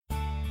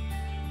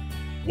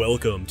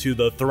Welcome to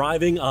the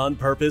Thriving on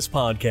Purpose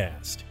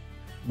podcast,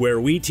 where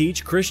we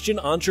teach Christian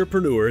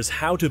entrepreneurs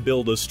how to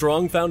build a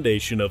strong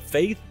foundation of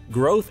faith,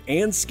 growth,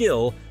 and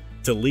skill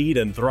to lead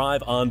and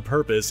thrive on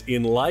purpose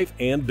in life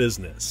and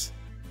business.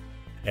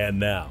 And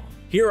now,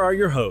 here are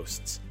your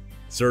hosts,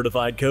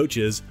 certified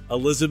coaches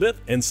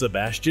Elizabeth and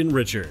Sebastian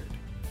Richard.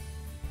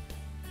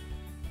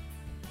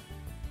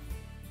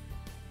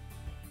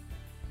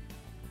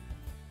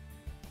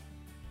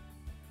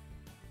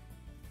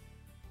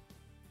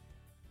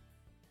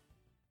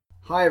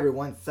 Hi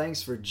everyone,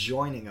 thanks for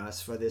joining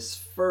us for this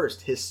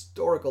first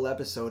historical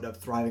episode of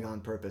Thriving on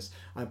Purpose.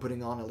 I'm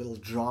putting on a little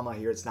drama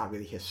here. It's not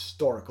really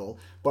historical,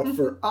 but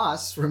for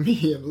us, for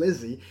me and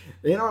Lizzie,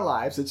 in our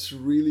lives, it's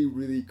really,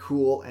 really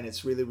cool and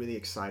it's really, really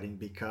exciting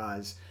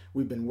because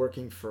we've been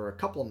working for a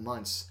couple of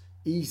months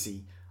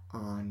easy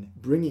on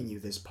bringing you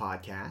this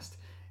podcast.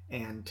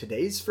 And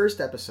today's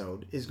first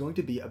episode is going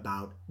to be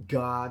about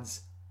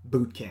God's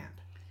boot camp.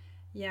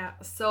 Yeah,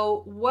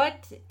 so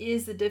what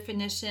is the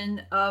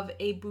definition of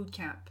a boot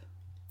camp?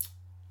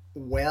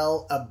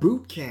 Well, a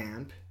boot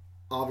camp,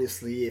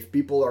 obviously, if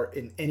people are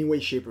in any way,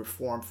 shape, or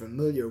form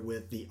familiar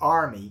with the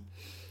Army,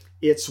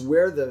 it's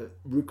where the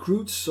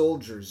recruit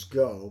soldiers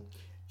go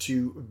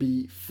to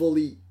be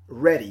fully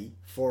ready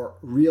for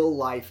real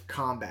life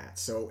combat.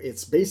 So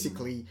it's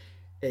basically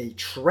a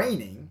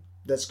training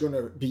that's going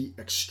to be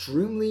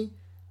extremely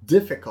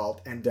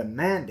difficult and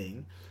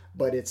demanding,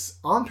 but it's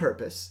on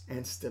purpose and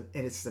it's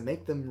to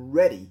make them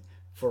ready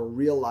for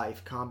real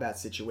life combat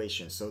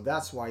situations. So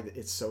that's why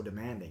it's so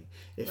demanding.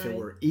 If it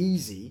were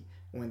easy,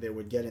 when they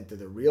would get into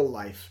the real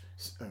life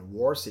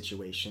war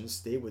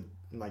situations, they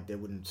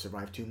wouldn't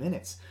survive 2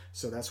 minutes.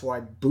 So that's why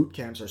boot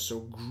camps are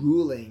so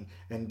grueling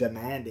and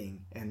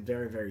demanding and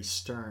very, very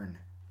stern.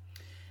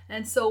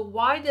 And so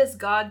why does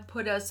God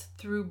put us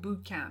through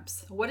boot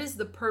camps? What is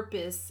the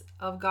purpose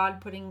of God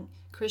putting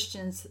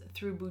Christians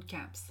through boot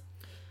camps?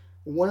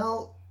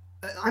 Well,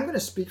 I'm going to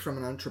speak from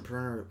an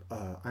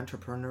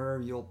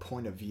entrepreneurial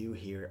point of view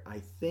here. I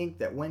think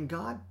that when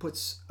God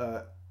puts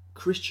a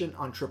Christian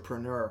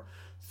entrepreneur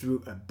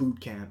through a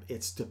boot camp,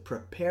 it's to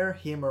prepare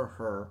him or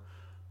her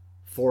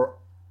for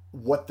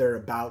what they're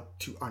about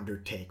to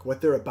undertake,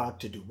 what they're about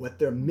to do, what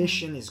their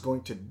mission is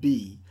going to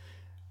be,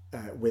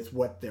 with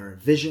what their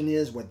vision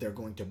is, what they're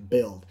going to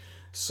build.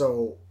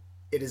 So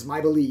it is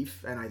my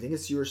belief, and I think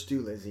it's yours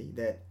too, Lizzie,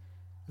 that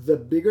the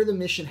bigger the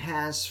mission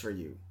has for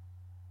you,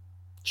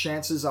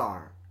 chances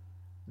are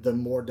the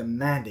more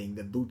demanding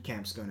the boot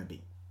camp's going to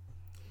be.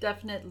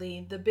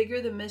 Definitely. The bigger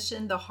the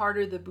mission, the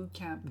harder the boot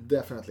camp.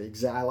 Definitely.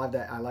 Exactly.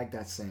 I like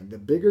that saying. The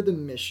bigger the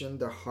mission,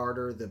 the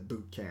harder the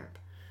boot camp.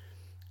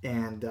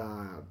 And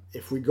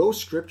if we go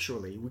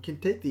scripturally, we can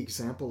take the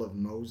example of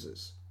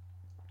Moses.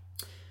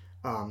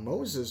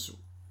 Moses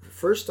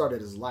first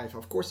started his life.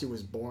 Of course, he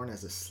was born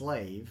as a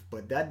slave,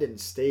 but that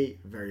didn't stay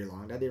very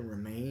long. That didn't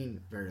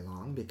remain very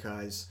long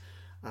because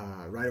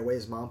right away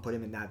his mom put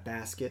him in that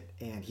basket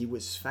and he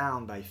was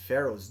found by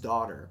Pharaoh's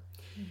daughter.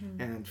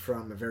 And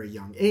from a very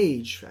young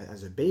age,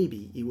 as a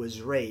baby, he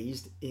was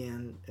raised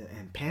in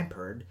and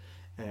pampered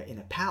in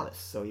a palace.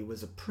 So he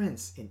was a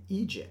prince in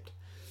Egypt,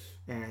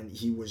 and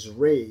he was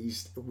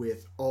raised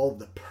with all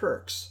the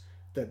perks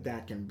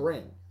that can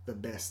bring: the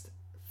best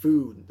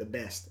food, the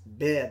best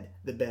bed,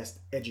 the best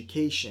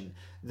education,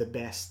 the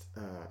best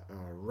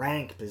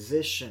rank,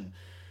 position,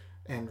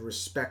 and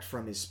respect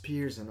from his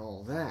peers and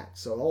all that.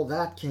 So all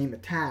that came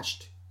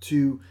attached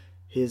to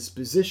his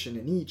position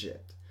in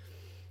Egypt.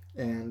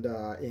 And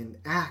in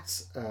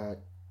Acts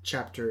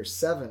chapter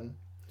 7,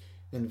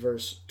 in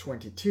verse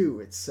 22,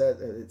 it said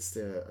it's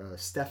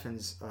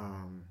Stephen's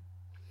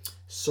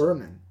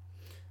sermon.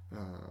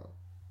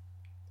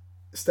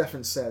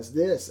 Stephen says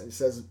this, and he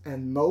says,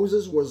 "And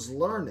Moses was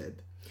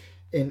learned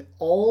in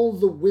all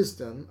the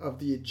wisdom of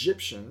the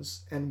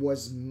Egyptians, and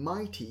was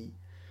mighty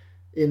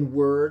in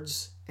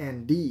words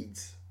and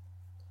deeds."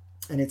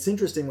 And it's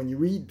interesting when you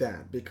read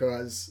that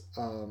because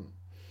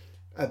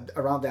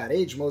around that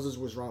age, Moses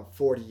was around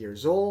 40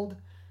 years old.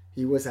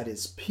 He was at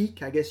his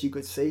peak, I guess you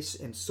could say,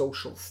 in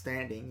social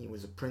standing. He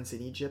was a prince in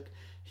Egypt.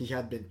 He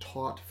had been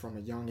taught from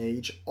a young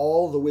age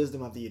all the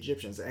wisdom of the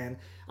Egyptians. And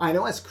I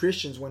know as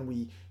Christians, when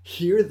we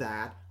hear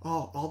that,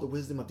 all the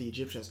wisdom of the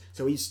Egyptians,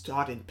 so he's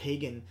taught in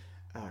pagan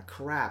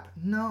crap.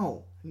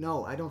 No,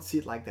 I don't see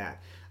it like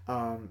that.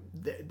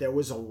 There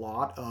was a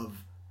lot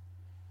of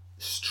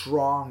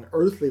strong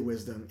earthly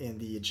wisdom in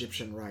the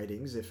Egyptian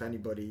writings. If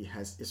anybody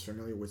is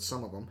familiar with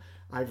some of them,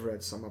 I've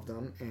read some of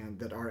them, and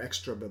that are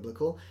extra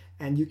biblical,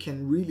 and you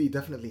can really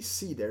definitely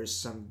see there's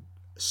some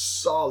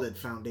solid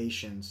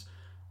foundations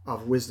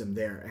of wisdom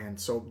there. And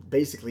so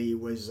basically he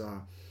was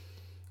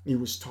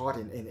taught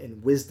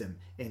in wisdom,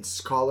 in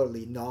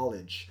scholarly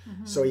knowledge.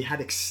 So he had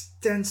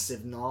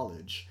extensive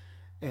knowledge,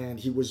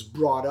 and he was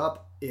brought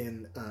up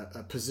in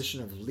a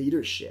position of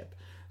leadership.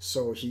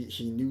 So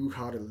he knew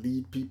how to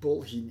lead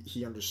people.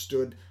 He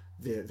understood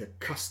the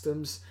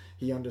customs.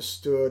 He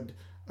understood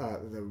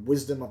the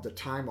wisdom of the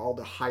time, all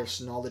the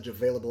highest knowledge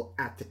available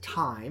at the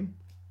time.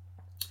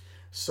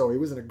 So he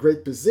was in a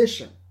great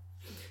position.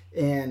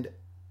 And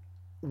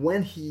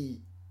when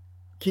he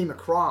came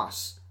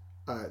across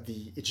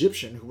the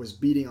Egyptian who was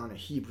beating on a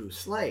Hebrew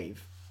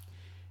slave,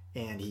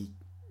 and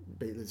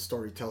the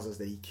story tells us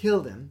that he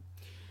killed him,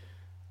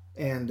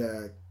 and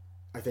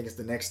I think it's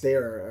the next day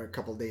or a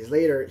couple of days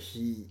later,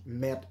 he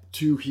met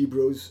two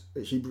Hebrew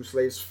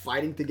slaves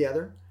fighting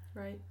together.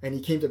 Right. And he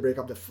came to break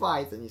up the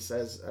fight, and he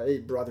says, "Hey,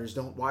 brothers,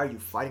 why are you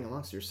fighting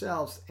amongst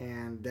yourselves?"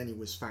 And then he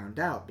was found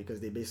out, because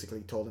they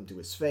basically told him to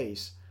his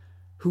face,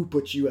 "Who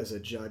put you as a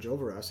judge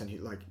over us?" And he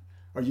like,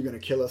 "Are you going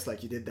to kill us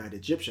like you did that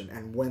Egyptian?"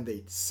 And when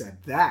they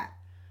said that,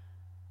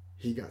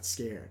 he got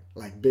scared,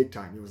 like big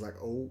time. He was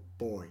like, "Oh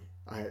boy,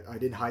 I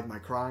didn't hide my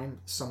crime.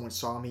 Someone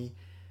saw me."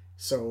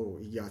 So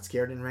he got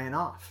scared and ran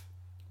off.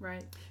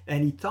 Right.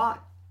 And he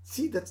thought,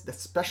 see, that's the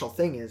special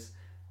thing is,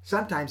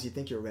 sometimes you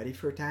think you're ready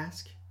for a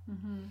task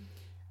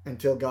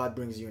until God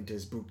brings you into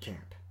his boot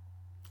camp.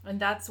 And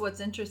that's what's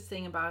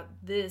interesting about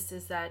this,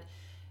 is that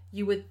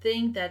you would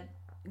think that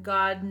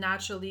God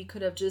naturally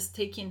could have just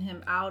taken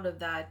him out of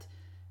that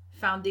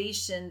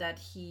foundation that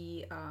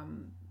he,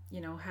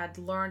 had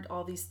learned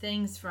all these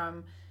things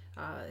from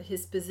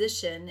his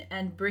position,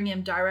 and bring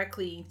him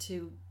directly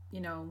to,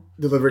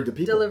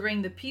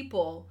 delivering the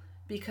people,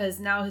 because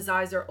now his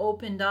eyes are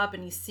opened up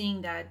and he's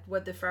seeing that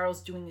what the Pharaoh's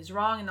doing is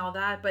wrong and all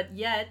that. But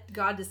yet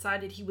God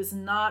decided he was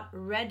not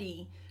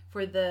ready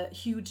for the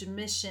huge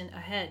mission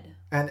ahead.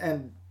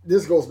 And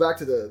this goes back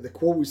to the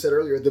quote we said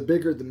earlier: the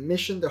bigger the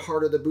mission, the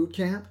harder the boot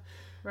camp.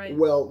 Right.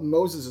 Well,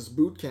 Moses'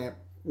 boot camp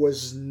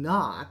was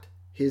not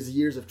his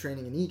years of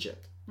training in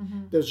Egypt.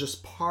 It was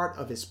just part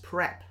of his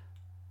prep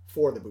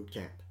for the boot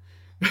camp.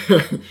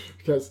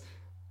 Because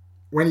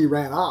when he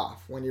ran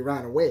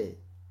away,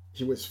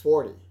 he was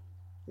 40.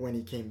 When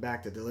he came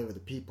back to deliver the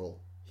people,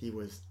 he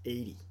was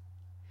 80.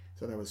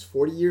 So that was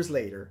 40 years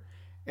later.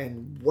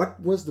 And what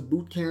was the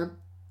boot camp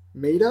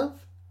made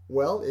of?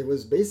 Well, it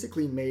was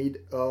basically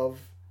made of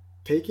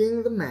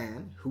taking the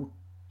man who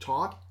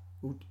thought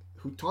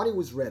he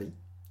was ready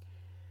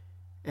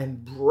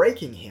and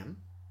breaking him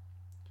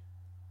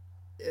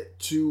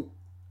to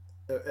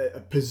a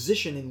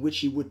position in which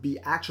he would be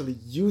actually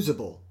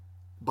usable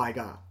by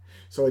God.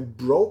 So it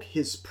broke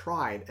his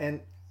pride.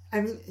 And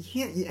I mean,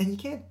 you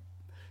can't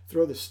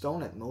throw the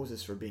stone at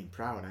Moses for being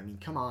proud. I mean,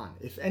 come on.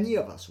 If any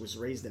of us was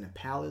raised in a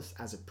palace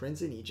as a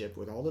prince in Egypt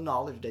with all the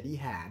knowledge that he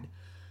had,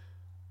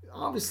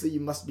 obviously you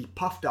must be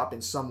puffed up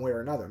in some way or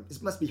another.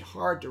 It must be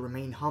hard to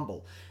remain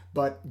humble.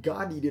 But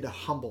God needed a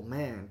humble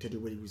man to do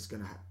what he was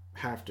going to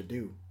have to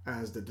do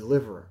as the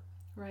deliverer.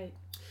 Right.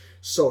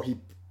 So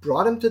he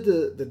brought him to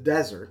the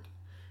desert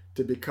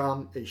to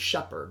become a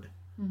shepherd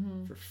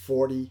for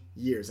 40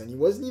 years. And he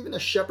wasn't even a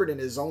shepherd in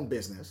his own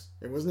business.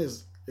 It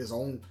wasn't his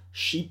own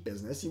sheep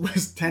business. He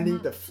was tending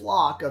the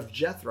flock of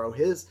Jethro,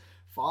 his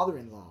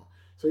father-in-law.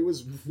 So he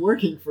was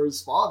working for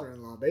his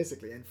father-in-law,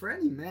 basically. And for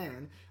any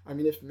man, I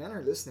mean, if men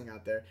are listening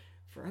out there,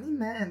 for any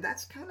man,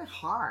 that's kind of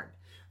hard.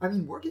 I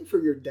mean, working for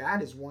your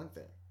dad is one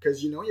thing,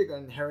 because you're going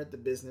to inherit the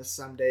business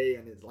someday,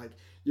 and it's like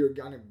you're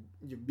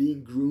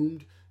being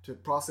groomed to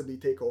possibly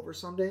take over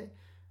someday.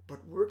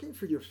 But working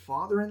for your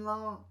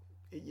father-in-law,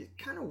 you're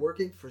kind of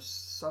working for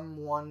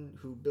someone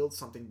who built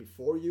something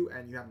before you,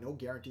 and you have no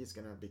guarantee it's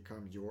going to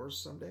become yours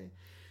someday.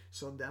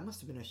 So that must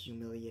have been a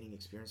humiliating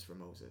experience for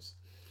Moses.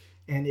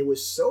 And it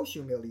was so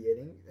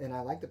humiliating, and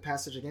I like the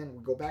passage again.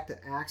 We go back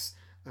to Acts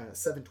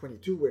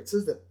 7:22, where it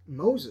says that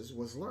Moses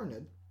was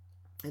learned,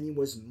 and he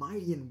was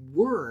mighty in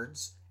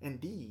words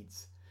and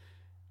deeds.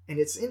 And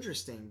it's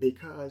interesting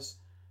because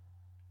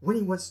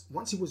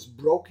once he was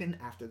broken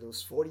after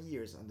those 40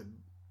 years, and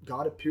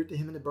God appeared to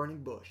him in a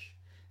burning bush,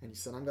 and he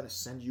said, "I'm going to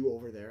send you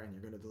over there, and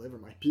you're going to deliver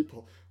my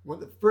people."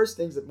 One of the first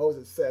things that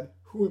Moses said,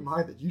 "Who am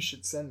I that you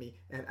should send me?"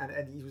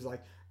 And he was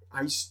like,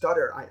 "I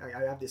stutter.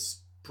 I have this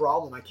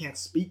problem. I can't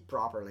speak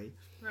properly."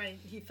 Right.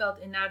 He felt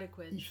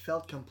inadequate. He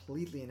felt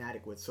completely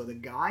inadequate. So the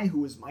guy who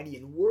was mighty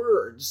in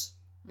words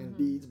and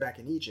deeds back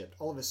in Egypt,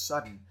 all of a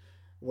sudden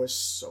was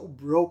so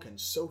broken,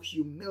 so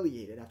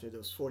humiliated after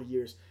those 40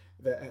 years.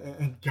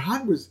 And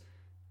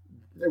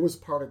it was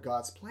part of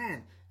God's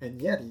plan.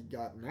 And yet he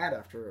got mad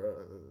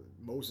after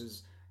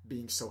Moses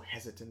being so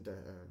hesitant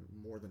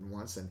more than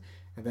once. And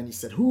then he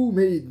said, "Who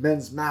made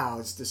men's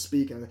mouths to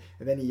speak?" And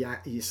then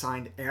he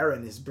assigned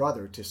Aaron, his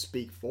brother, to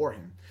speak for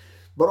him.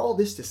 But all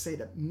this to say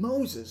that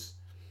Moses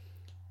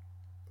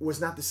was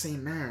not the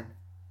same man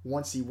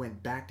once he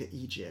went back to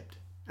Egypt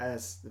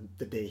as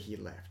the day he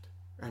left.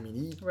 I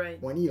mean,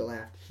 when he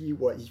left, he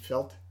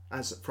felt,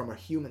 as from a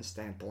human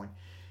standpoint,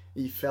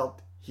 he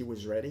felt he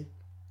was ready.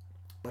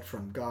 But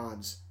from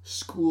God's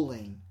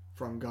schooling,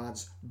 from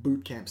God's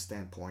boot camp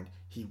standpoint,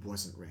 he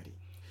wasn't ready.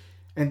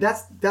 And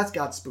that's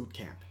God's boot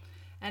camp.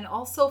 And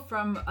also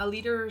from a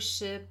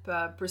leadership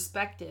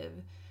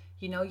perspective,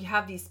 you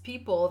have these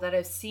people that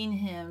have seen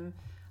him,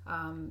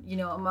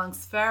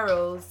 amongst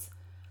pharaohs.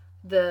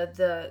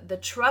 The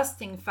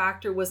trusting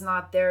factor was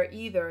not there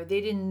either.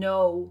 They didn't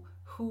know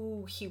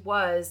who he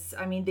was.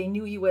 I mean, they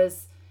knew he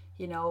was,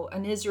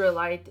 an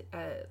Israelite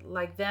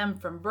like them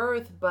from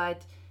birth,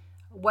 but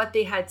what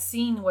they had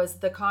seen was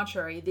the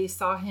contrary. They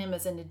saw him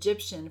as an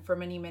Egyptian for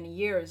many, many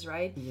years,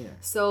 right? Yeah.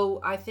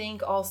 So I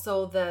think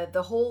also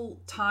the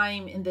whole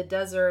time in the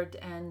desert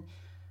and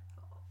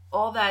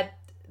all that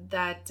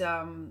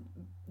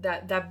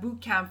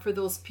boot camp for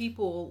those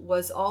people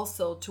was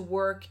also to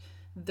work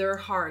their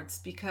hearts,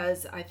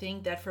 because I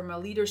think that from a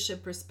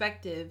leadership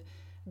perspective,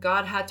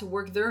 God had to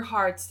work their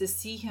hearts to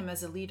see him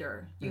as a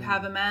leader. You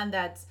have a man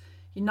that's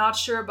you're not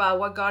sure about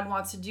what God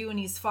wants to do, and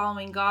he's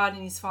following God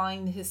and he's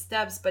following his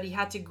steps, but he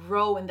had to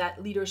grow in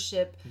that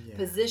leadership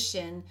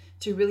position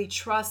to really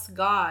trust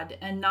God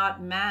and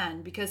not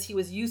man, because he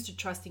was used to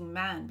trusting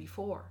man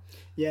before.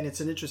 Yeah, and it's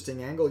an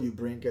interesting angle you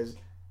bring, because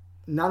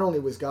not only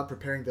was God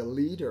preparing the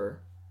leader,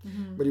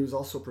 but he was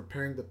also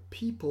preparing the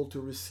people to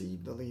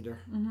receive the leader.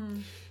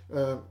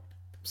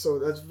 So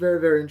that's very,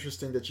 very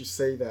interesting that you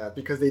say that,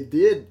 because they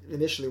did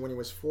initially, when he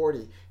was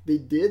 40, they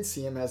did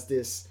see him as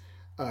this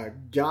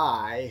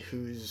guy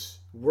who's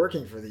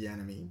working for the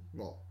enemy.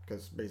 Well,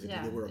 because basically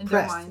they were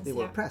oppressed. Minds, they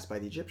were oppressed by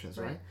the Egyptians,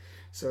 right?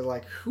 So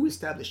like, who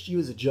established you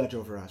as a judge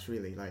over us,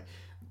 really? Like,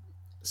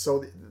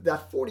 so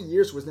that 40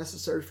 years was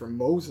necessary for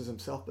Moses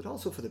himself, but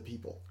also for the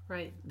people.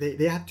 Right.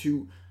 They had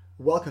to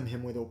welcome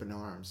him with open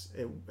arms,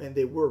 and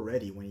they were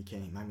ready when he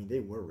came. I mean,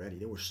 they were ready.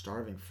 They were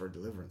starving for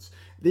deliverance.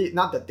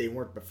 Not that they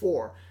weren't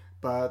before,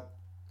 but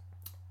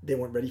they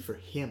weren't ready for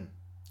him.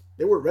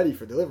 They were ready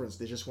for deliverance.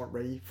 They just weren't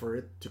ready for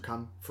it to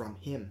come from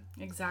him.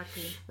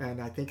 Exactly.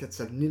 And I think it's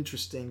an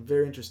interesting,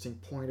 very interesting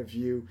point of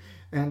view.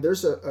 And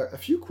there's a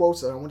few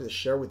quotes that I wanted to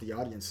share with the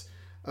audience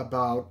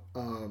about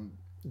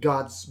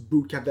God's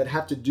boot camp, that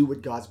have to do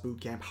with God's boot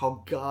camp,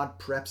 how God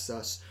preps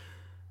us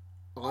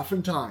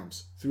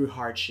oftentimes through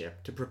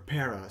hardship to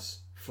prepare us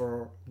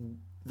for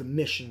the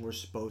mission we're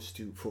supposed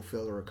to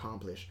fulfill or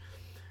accomplish.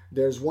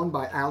 There's one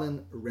by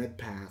Alan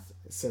Redpath.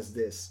 It says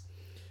this: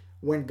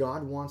 when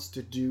God wants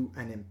to do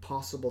an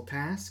impossible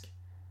task,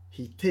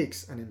 he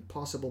takes an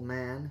impossible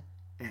man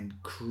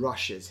and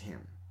crushes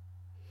him.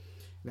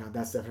 Now,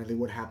 that's definitely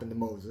what happened to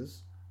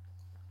Moses.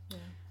 Yeah.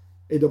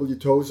 A.W.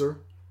 Tozer.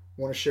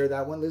 Want to share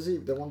that one, Lizzie?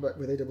 The one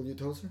with A.W.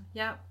 Tozer?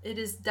 Yeah. It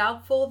is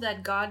doubtful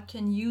that God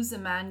can use a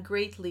man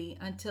greatly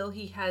until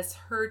he has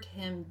hurt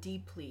him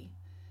deeply.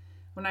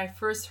 When I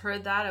first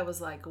heard that, I was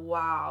like,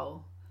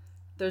 wow.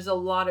 There's a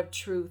lot of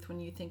truth when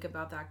you think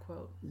about that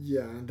quote.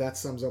 Yeah, and that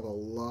sums up a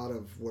lot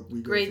of what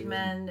we go great through.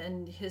 men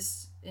and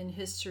in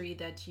history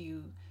that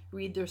you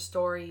read their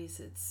stories.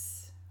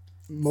 It's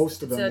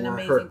most of them were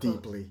hurt quote.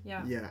 Deeply.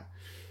 Yeah.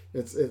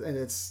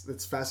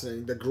 It's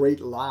fascinating. The great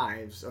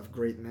lives of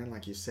great men,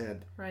 like you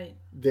said. Right.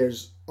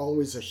 There's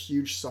always a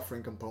huge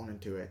suffering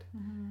component to it.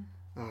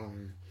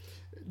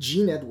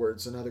 Gene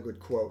Edwards, another good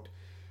quote: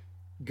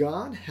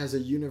 God has a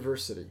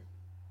university.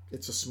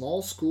 It's a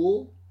small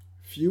school.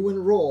 Few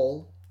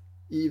enroll,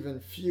 even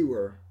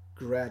fewer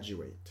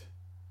graduate.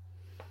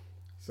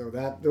 So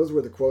those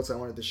were the quotes I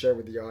wanted to share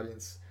with the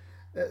audience.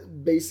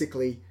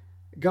 Basically,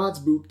 God's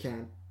boot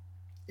camp,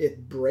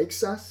 it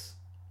breaks us,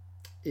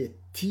 it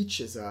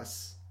teaches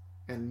us,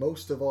 and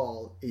most of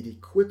all, it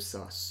equips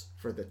us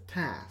for the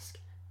task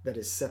that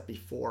is set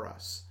before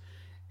us.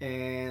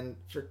 And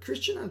for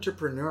Christian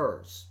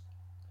entrepreneurs,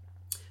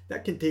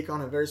 that can take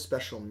on a very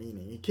special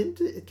meaning. It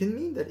can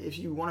mean that if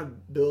you want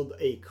to build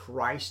a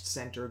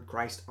Christ-centered,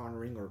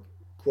 Christ-honoring, or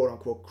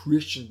quote-unquote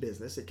Christian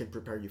business, it can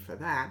prepare you for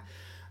that.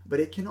 But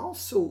it can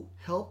also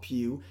help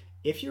you,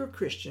 if you're a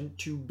Christian,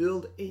 to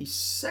build a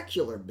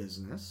secular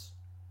business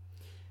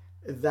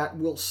that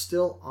will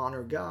still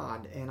honor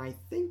God. And I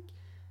think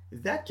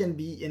that can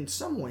be, in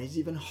some ways,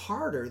 even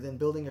harder than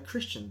building a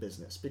Christian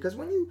business. Because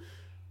when you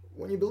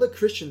build a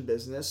Christian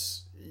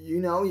business,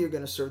 you know you're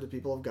going to serve the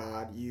people of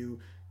God.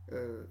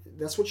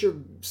 That's what you're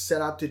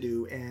set out to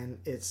do, and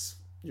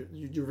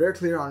you're very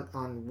clear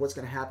on what's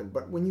going to happen.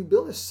 But when you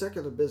build a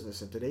secular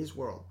business in today's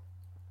world,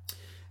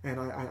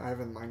 and I have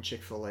in mind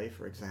Chick-fil-A,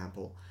 for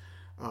example,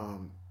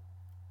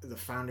 the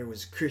founder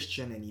was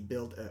Christian, and he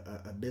built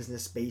a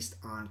business based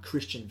on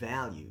Christian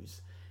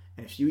values.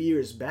 And a few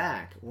years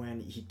back, when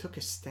he took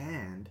a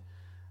stand,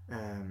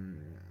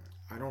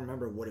 I don't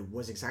remember what it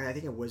was exactly. I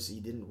think it was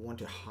he didn't want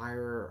to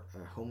hire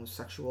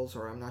homosexuals,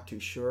 or I'm not too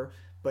sure.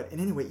 But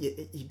in any way,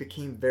 he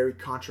became very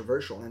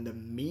controversial, and the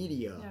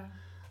media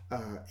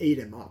ate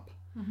him up.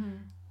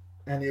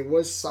 And it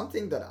was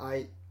something that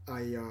I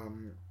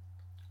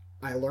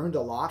learned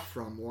a lot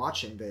from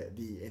watching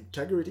the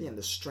integrity and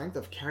the strength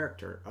of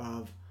character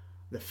of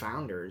the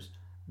founders,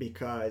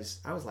 because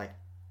I was like,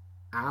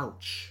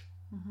 ouch.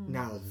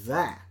 Now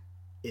that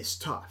is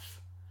tough.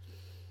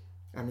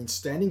 I mean,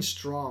 standing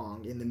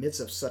strong in the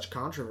midst of such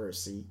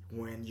controversy,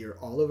 when you're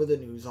all over the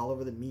news, all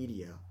over the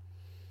media,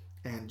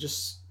 and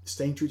just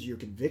staying true to your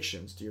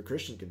convictions, to your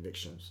Christian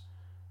convictions.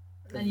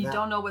 And you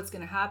don't know what's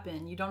going to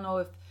happen. You don't know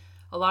if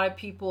a lot of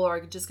people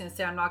are just going to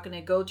say, I'm not going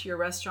to go to your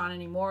restaurant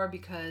anymore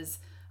because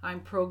I'm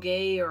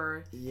pro-gay,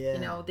 or,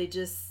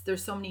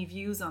 there's so many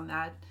views on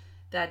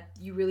that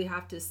you really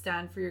have to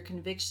stand for your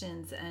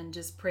convictions and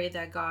just pray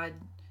that God,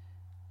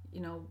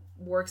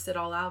 works it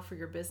all out for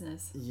your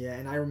business. Yeah,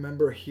 and I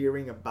remember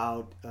hearing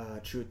about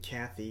Truett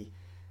Cathy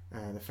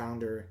the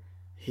founder,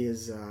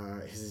 his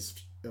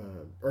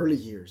early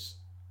years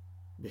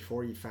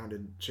before he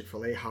founded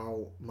Chick-fil-A,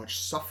 how much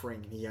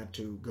suffering he had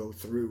to go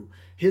through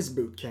his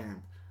boot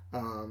camp.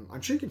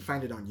 I'm sure you can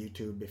find it on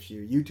YouTube if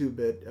you YouTube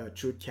it,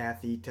 Truth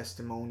Cathy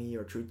testimony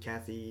or Truth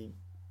Cathy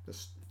the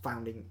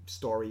founding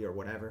story or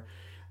whatever.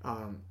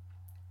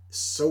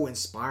 So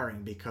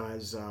inspiring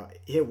because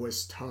it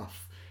was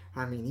tough.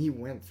 I mean, he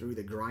went through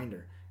the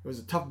grinder. It was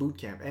a tough boot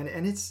camp,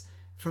 and it's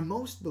for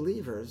most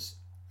believers,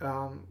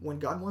 when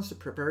God wants to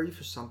prepare you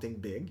for something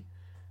big,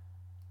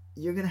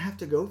 you're gonna have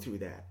to go through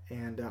that.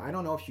 And I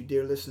don't know if you,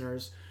 dear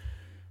listeners,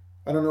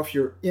 I don't know if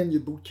you're in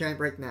your boot camp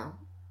right now,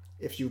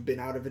 if you've been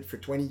out of it for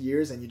 20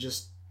 years and you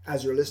just,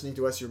 as you're listening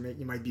to us, you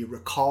might be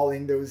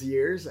recalling those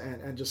years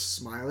and just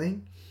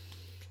smiling.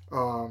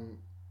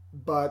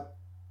 But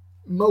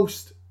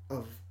most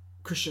of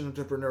Christian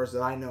entrepreneurs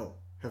that I know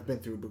have been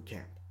through boot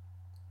camp.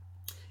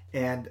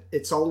 And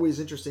it's always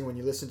interesting when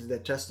you listen to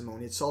that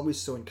testimony. It's always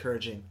so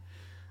encouraging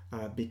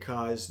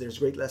because there's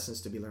great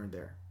lessons to be learned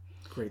there.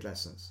 Great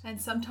lessons. And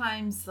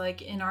sometimes,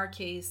 like in our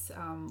case,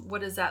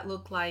 what does that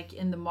look like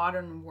in the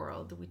modern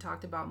world? We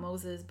talked about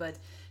Moses, but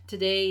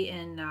today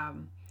in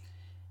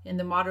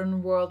the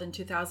modern world in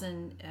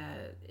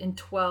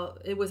 2012,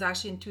 it was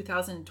actually in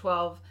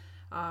 2012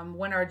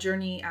 when our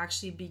journey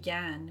actually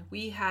began.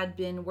 We had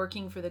been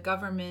working for the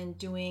government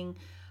doing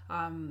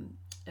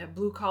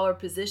blue collar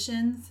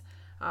positions.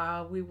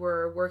 We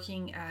were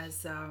working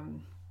as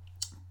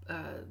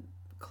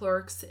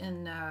clerks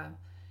in a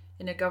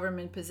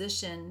government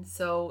position,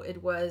 so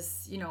it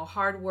was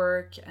hard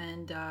work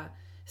and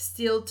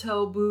steel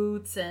toe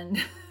boots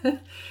and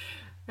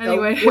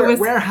anyway, it was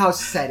warehouse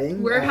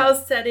setting,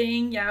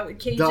 yeah, with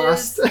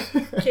cages, dust.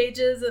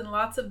 cages and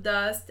lots of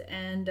dust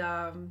and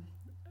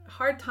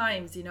hard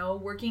times,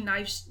 working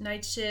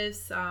night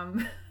shifts.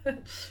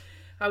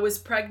 I was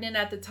pregnant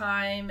at the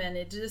time, and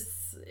it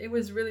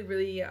was really,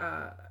 really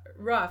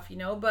rough,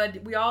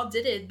 but we all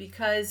did it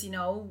because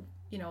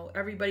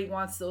everybody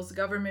wants those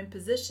government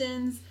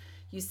positions.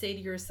 You say to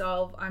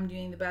yourself, I'm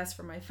doing the best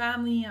for my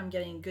family, I'm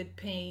getting good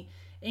pay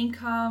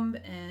income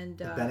and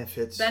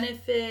benefits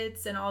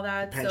and all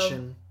that,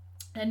 pension.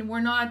 So, and we're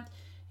not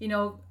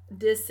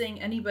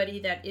dissing anybody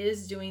that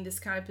is doing this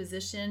kind of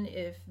position.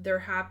 If they're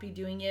happy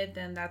doing it,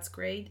 then that's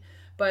great,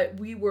 but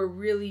we were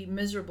really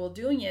miserable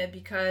doing it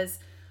because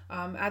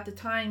at the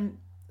time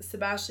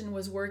Sebastian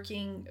was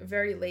working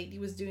very late. He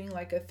was doing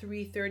like a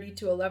 3:30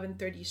 to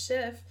 11:30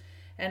 shift,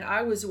 and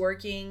I was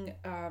working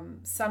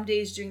some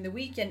days during the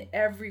week and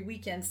every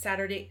weekend,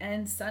 Saturday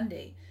and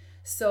Sunday.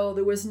 So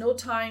there was no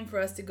time for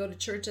us to go to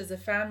church as a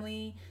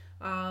family,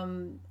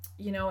 and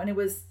it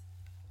was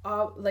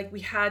like we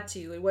had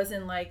to. It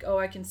wasn't like,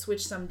 I can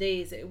switch some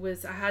days. It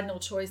was, I had no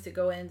choice to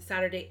go in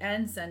Saturday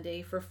and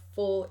Sunday for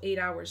full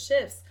 8-hour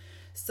shifts.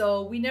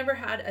 So we never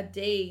had a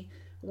day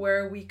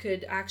where we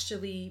could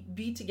actually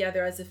be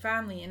together as a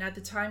family. And at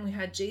the time we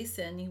had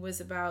Jason. He was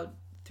about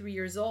 3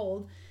 years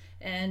old,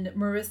 and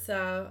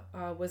Marissa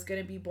was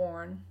going to be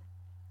born.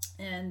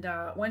 And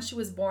when she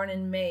was born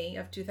in May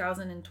of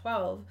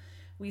 2012,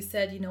 we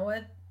said, you know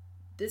what,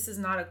 this is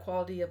not a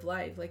quality of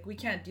life. Like, we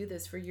can't do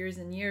this for years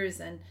and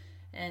years.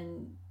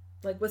 And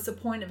like, what's the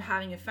point of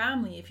having a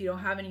family if you don't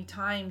have any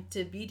time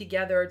to be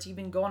together or to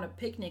even go on a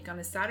picnic on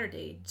a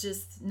Saturday? It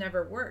just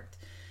never worked.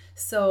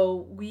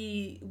 So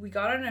we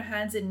got on our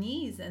hands and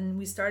knees and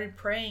we started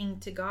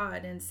praying to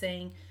God and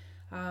saying,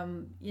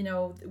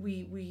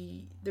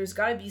 there's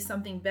got to be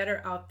something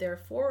better out there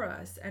for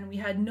us. And we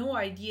had no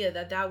idea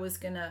that was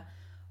going to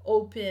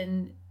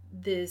open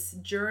this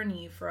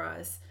journey for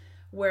us,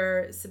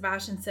 where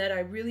Sebastian said,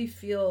 I really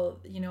feel,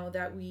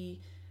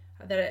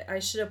 that I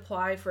should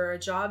apply for a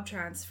job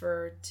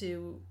transfer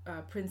to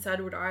Prince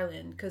Edward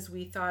Island, because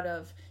we thought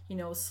of,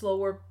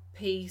 slower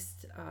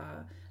paced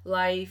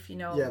life,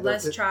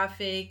 less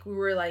traffic. We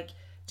were like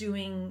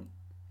doing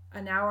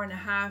an hour and a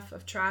half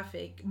of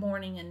traffic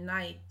morning and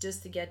night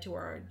just to get to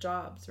our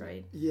jobs,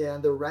 right? Yeah,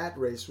 and the rat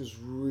race was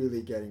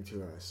really getting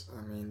to us.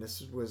 I mean,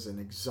 this was an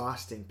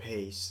exhausting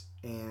pace,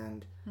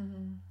 and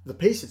the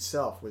pace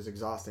itself was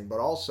exhausting, but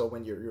also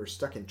when you're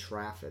stuck in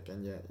traffic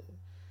and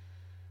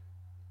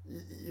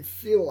you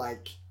feel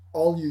like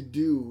all you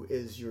do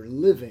is you're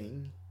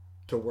living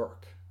to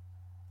work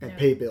and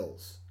pay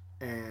bills,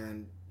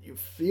 and you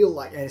feel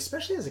like, and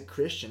especially as a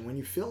Christian, when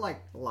you feel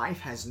like life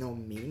has no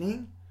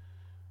meaning,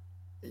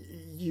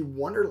 you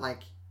wonder,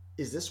 like,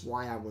 is this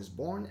why I was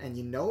born?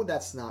 And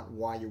that's not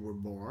why you were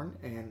born.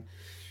 And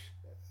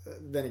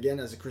then again,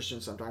 as a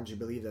Christian, sometimes you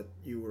believe that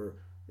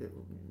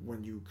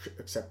when you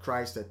accept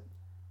Christ, that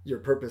your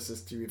purpose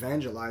is to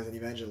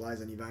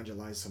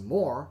evangelize some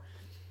more.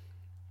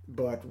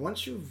 But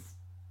once you've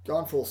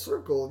gone full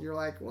circle, you're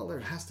like, well, there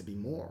has to be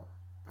more.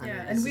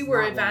 And we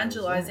were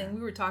evangelizing. We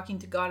were talking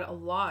to God a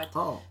lot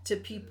to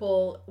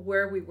people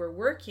where we were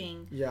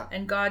working. Yeah.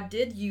 And God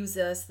did use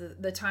us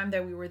the time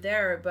that we were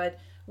there. But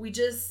we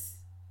just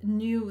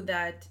knew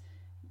that,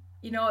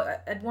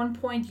 at one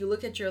point you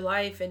look at your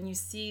life and you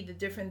see the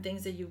different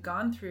things that you've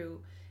gone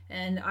through.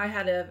 And I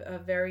had a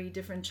very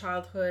different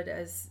childhood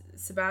as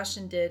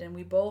Sebastian did, and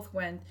we both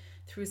went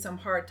through some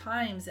hard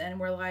times, and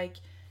we're like,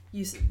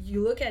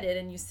 you look at it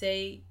and you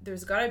say,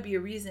 there's got to be a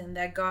reason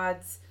that God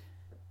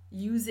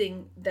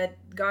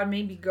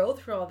made me go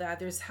through all that.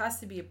 There has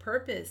to be a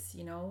purpose,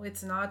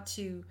 it's not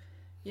to,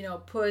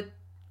 put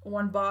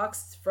one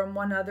box from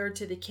one other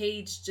to the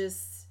cage,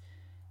 just,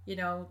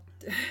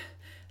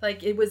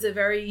 like it was a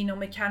very,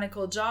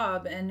 mechanical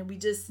job. And we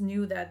just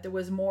knew that there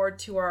was more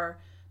to our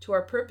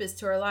purpose,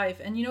 to our life.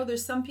 And,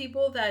 there's some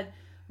people that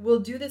will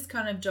do this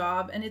kind of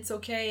job and it's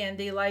okay. And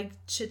they like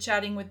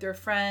chit-chatting with their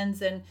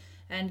friends and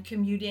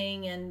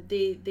commuting, and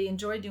they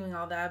enjoy doing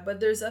all that. But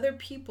there's other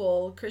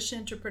people, Christian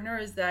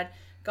entrepreneurs, that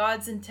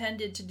God's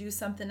intended to do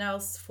something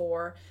else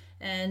for,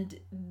 and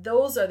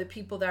those are the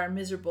people that are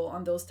miserable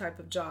on those type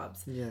of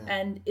jobs. Yeah.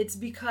 And it's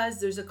because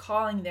there's a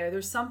calling there.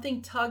 There's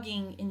something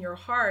tugging in your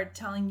heart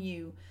telling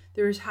you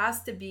there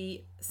has to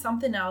be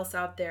something else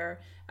out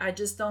there. I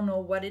just don't know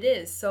what it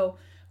is. So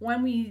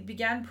when we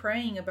began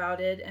praying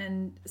about it,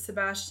 and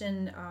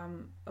Sebastian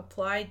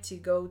applied to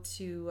go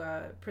to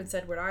Prince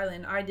Edward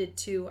Island, I did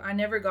too. I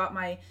never got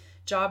my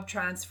job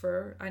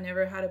transfer. I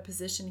never had a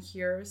position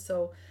here.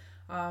 So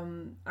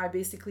I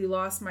basically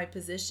lost my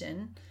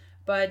position.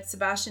 But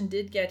Sebastian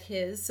did get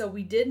his. So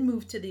we did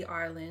move to the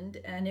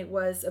island, and it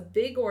was a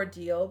big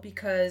ordeal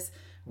because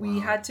we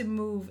had to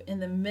move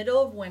in the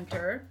middle of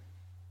winter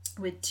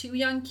with 2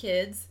 young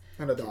kids.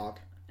 And a dog.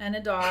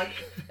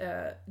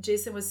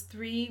 Jason was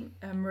 3,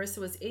 Marissa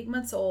was 8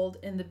 months old.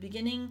 In the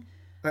beginning,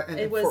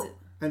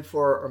 And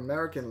for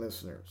American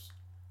listeners,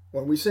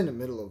 when we say in the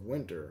middle of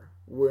winter,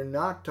 we're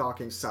not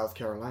talking South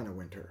Carolina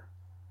winter.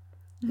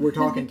 We're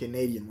talking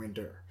Canadian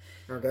winter.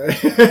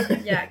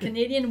 Okay? Yeah,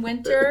 Canadian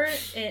winter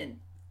in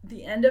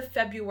the end of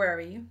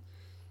February.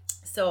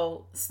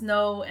 So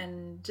snow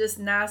and just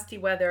nasty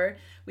weather.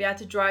 We had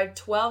to drive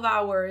 12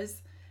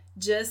 hours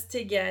just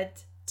to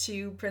get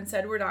to Prince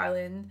Edward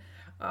Island.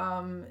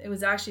 It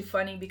was actually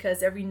funny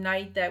because every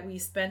night that we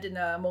spent in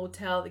a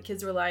motel, the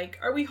kids were like,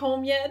 "Are we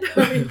home yet?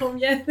 Are we home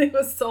yet?" It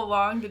was so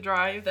long to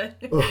drive that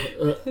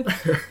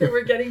they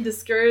were getting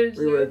discouraged.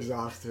 We were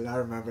exhausted. I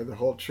remember the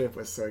whole trip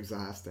was so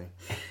exhausting.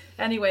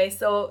 Anyway,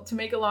 so to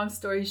make a long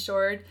story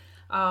short,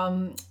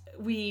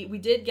 we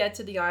did get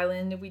to the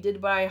island. We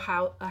did buy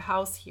a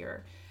house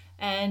here.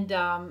 And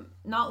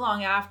not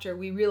long after,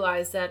 we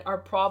realized that our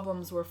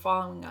problems were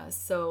following us.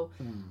 So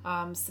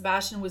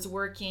Sebastian was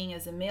working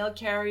as a mail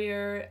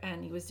carrier,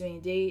 and he was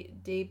doing a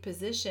day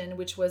position,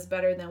 which was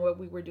better than what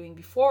we were doing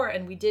before.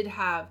 And we did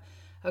have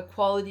a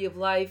quality of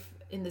life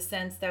in the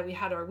sense that we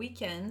had our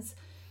weekends.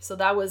 So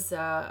that was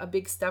a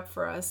big step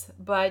for us.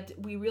 But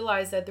we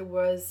realized that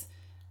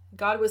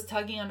God was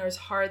tugging on our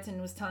hearts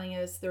and was telling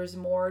us there's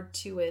more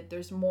to it.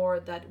 There's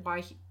more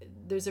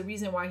there's a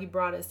reason why he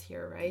brought us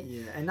here, right?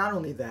 Yeah, and not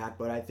only that,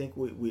 but I think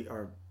we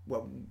are,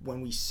 when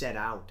we set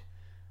out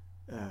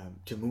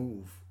to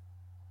move,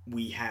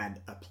 we had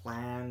a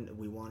plan.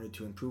 We wanted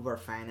to improve our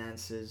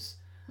finances.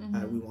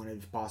 We wanted,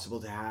 if possible,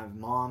 to have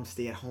mom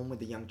stay at home with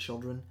the young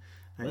children.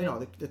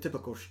 Right. The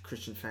typical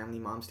Christian family,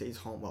 mom stays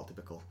home. Well,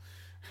 typical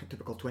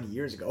 20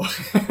 years ago.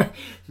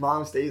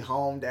 Mom stays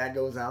home, dad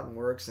goes out and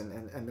works,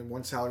 and then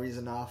one salary is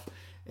enough.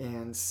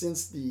 And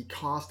since the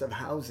cost of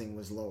housing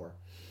was lower,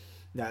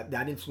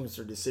 that influenced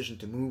our decision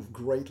to move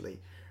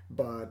greatly.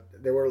 But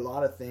there were a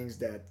lot of things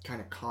that kind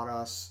of caught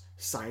us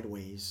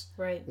sideways.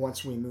 Right.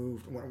 Once we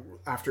moved,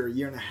 after a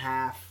year and a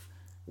half,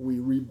 we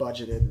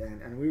rebudgeted,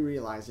 and we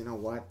realized,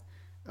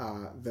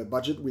 the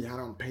budget we had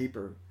on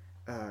paper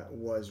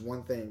was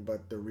one thing,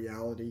 but the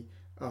reality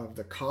of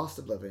the cost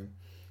of living,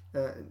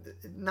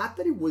 not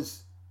that it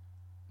was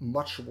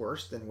much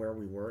worse than where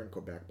we were in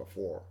Quebec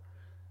before,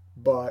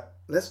 but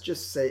let's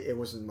just say it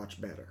wasn't much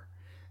better.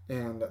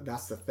 And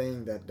that's the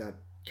thing that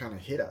kind of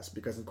hit us,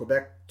 because in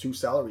Quebec 2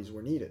 salaries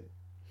were needed.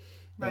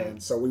 Right.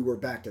 And so we were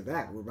back to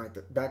that. We're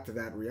back to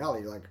that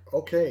reality. Like,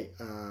 okay,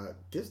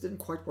 this didn't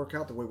quite work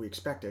out the way we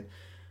expected.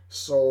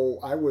 So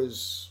I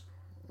was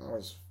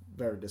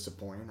very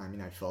disappointed. I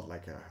mean, I felt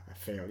like a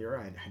failure.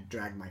 I had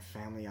dragged my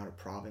family out of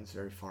province,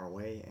 very far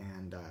away,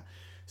 and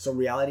so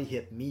reality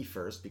hit me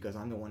first, because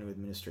I'm the one who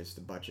administrates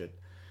the budget.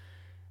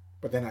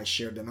 But then I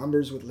shared the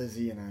numbers with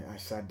Lizzie, and I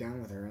sat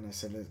down with her and I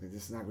said,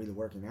 "This is not really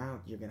working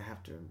out. You're gonna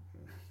have to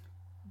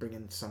bring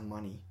in some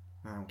money.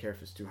 I don't care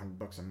if it's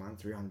 $200 a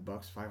month,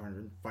 $300,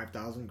 500,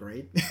 5,000,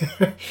 great.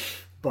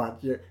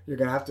 But you're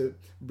gonna have to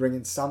bring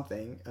in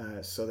something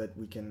so that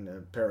we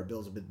can pay our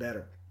bills a bit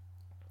better."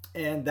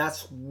 And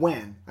that's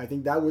when, I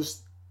think that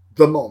was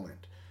the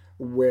moment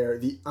where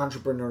the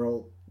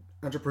entrepreneurial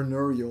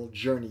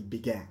journey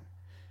began.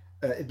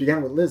 It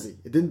began with Lizzie.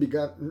 It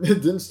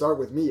didn't start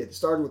with me. It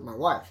started with my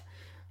wife,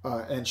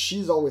 and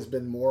she's always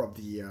been more of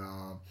the,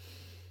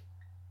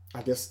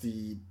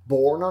 the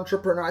born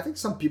entrepreneur. I think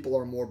some people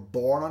are more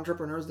born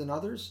entrepreneurs than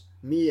others.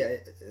 Me,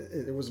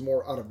 it was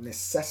more out of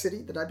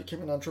necessity that I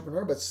became an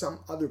entrepreneur. But some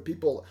other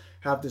people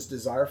have this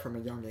desire from a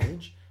young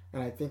age,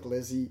 and I think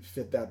Lizzie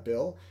fit that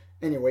bill.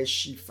 Anyway,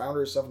 she found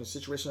herself in a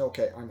situation.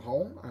 Okay, I'm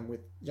home. I'm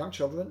with young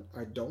children.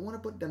 I don't want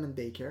to put them in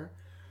daycare.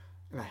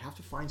 and I have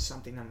to find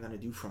something I'm going to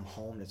do from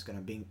home that's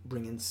going to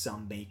bring in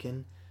some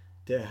bacon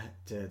to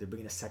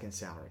bring in a second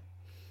salary.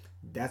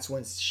 That's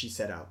when she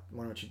set out.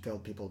 Why don't you tell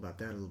people about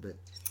that a little bit?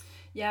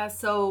 Yeah,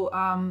 so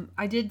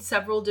I did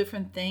several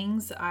different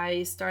things.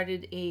 I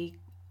started a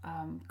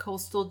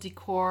coastal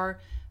decor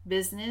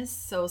business.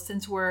 So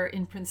since we're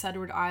in Prince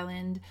Edward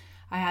Island,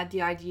 I had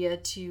the idea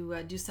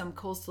to do some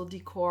coastal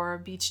decor,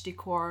 beach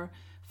decor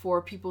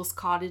for people's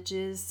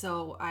cottages.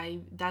 So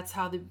that's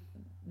how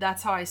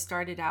I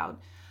started out.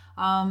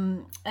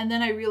 And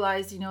then I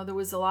realized, there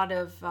was a lot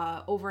of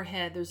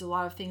overhead. There's a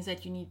lot of things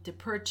that you need to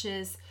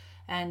purchase,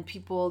 and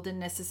people didn't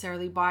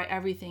necessarily buy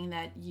everything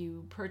that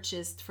you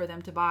purchased for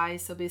them to buy.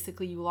 So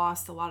basically you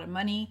lost a lot of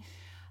money.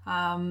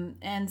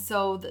 And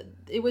so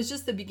it was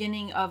just the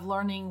beginning of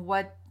learning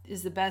what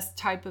is the best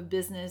type of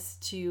business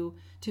to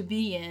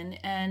be in.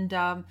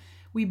 And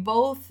we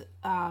both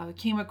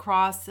came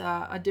across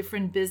a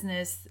different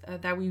business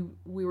that we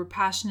were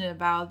passionate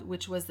about,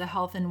 which was the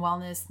health and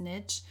wellness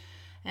niche.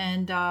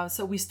 And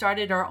so we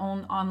started our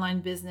own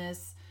online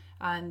business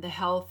in the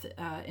health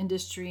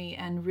industry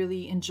and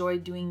really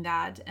enjoyed doing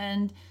that.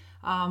 And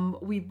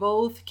we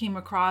both came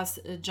across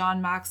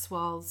John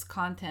Maxwell's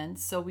content.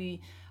 So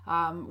we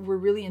were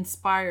really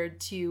inspired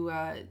to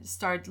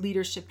start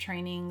leadership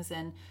trainings.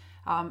 And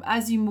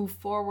as you move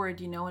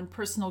forward, in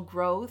personal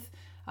growth,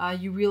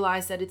 you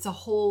realize that it's a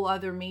whole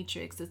other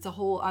matrix. It's a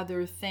whole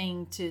other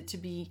thing to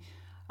be.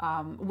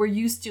 We're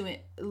used to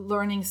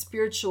learning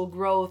spiritual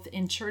growth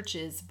in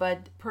churches,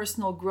 but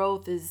personal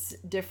growth is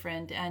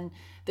different, and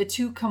the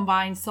two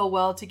combine so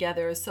well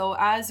together. So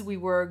as we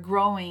were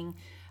growing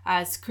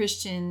as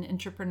Christian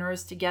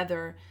entrepreneurs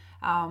together,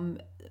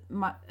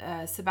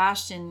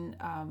 Sebastian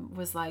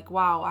was like,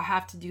 wow, I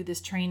have to do this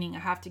training. I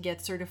have to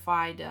get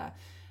certified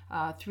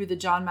through the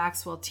John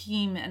Maxwell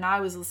team. And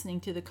I was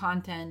listening to the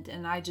content,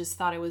 and I just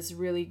thought it was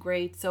really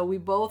great. So we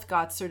both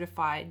got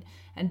certified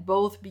and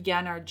both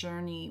began our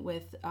journey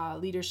with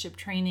leadership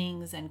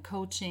trainings and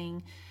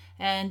coaching.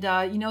 And,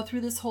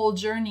 through this whole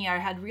journey, I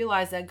had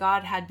realized that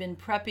God had been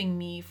prepping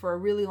me for a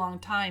really long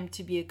time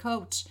to be a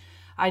coach.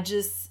 I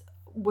just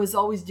was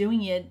always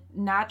doing it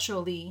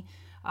naturally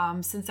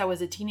since I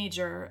was a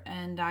teenager.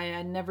 And I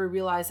had never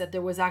realized that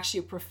there was actually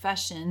a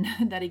profession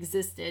that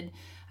existed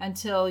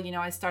until,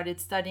 I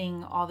started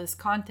studying all this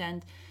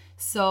content.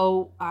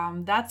 So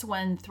that's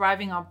when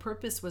Thriving on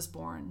Purpose was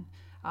born.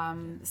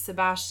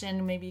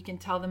 Sebastian, maybe you can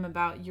tell them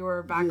about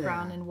your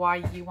background and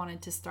why you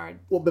wanted to start.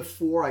 Well,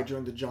 before I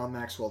joined the John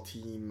Maxwell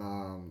team,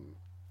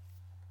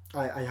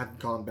 I hadn't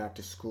gone back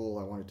to school.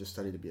 I wanted to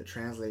study to be a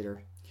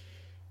translator.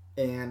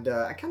 And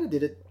I kind of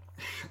did it.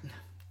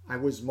 I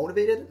was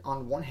motivated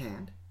on one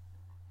hand,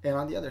 and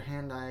on the other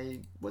hand, I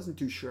wasn't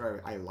too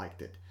sure I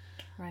liked it.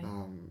 Right.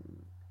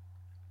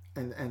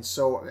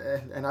 So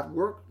at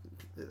work,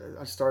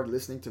 I started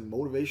listening to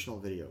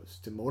motivational videos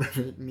to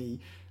motivate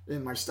me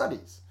in my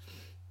studies.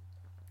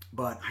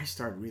 But I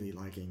started really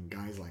liking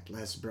guys like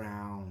Les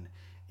Brown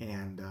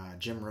and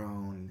Jim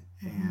Rohn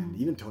and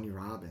even Tony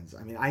Robbins.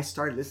 I mean, I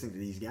started listening to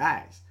these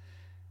guys.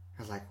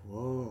 I was like,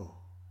 whoa,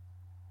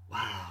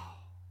 wow,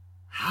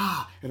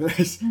 and then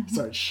I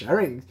started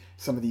sharing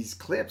some of these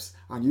clips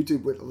on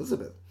YouTube with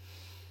Elizabeth.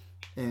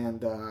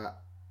 And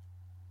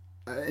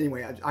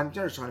anyway, I'm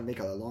just trying to make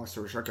a long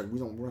story short because we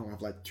don't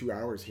have like 2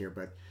 hours here.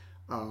 But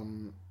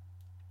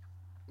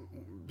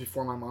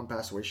before my mom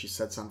passed away, she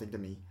said something to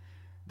me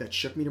that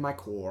shook me to my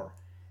core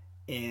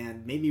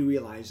and made me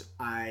realize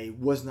I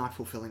was not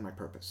fulfilling my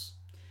purpose.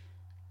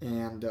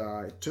 And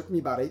it took me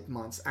about 8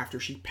 months after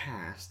she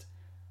passed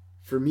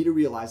for me to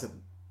realize that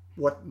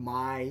what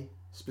my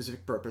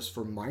specific purpose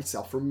for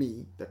myself, for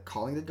me, the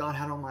calling that God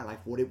had on my life,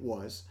 what it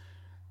was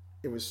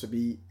to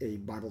be a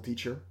Bible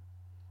teacher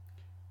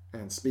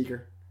and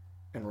speaker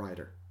and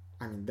writer.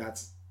 I mean,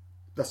 that's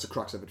the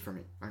crux of it for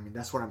me. I mean,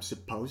 that's what I'm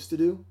supposed to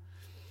do.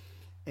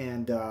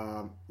 And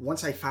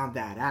once I found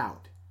that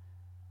out,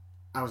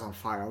 I was on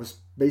fire. I was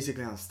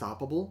basically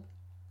unstoppable.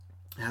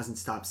 It hasn't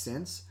stopped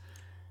since.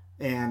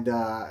 And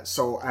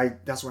so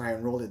that's when I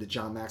enrolled at the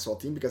John Maxwell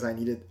team because I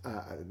needed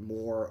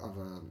more of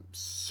a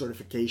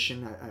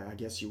certification, I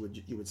guess you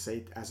would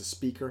say, as a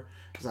speaker,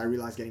 because I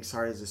realized getting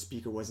started as a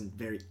speaker wasn't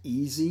very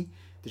easy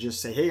to just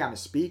say, hey, I'm a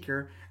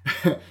speaker.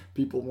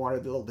 People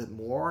wanted a little bit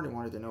more. They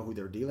wanted to know who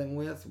they're dealing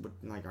with.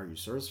 Like, are you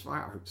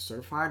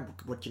certified?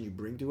 What can you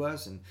bring to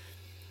us? And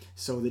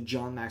so the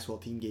John Maxwell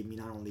team gave me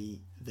not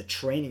only the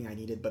training I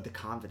needed, but the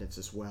confidence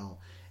as well.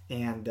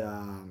 And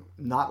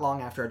not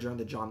long after I joined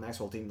the John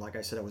Maxwell team, like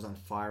I said, I was on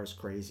fire, it was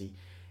crazy.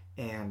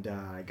 And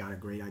I got a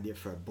great idea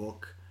for a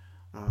book.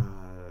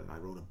 I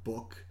wrote a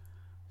book,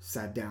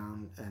 sat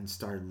down and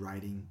started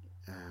writing.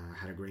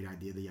 Had a great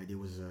idea. The idea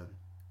was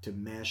to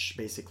mesh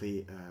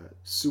basically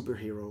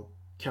superhero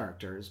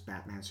characters,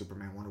 Batman,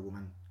 Superman, Wonder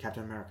Woman,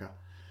 Captain America,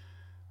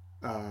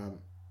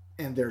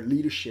 and their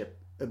leadership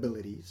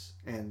abilities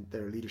and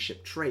their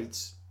leadership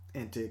traits,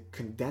 and to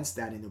condense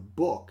that in a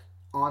book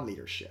on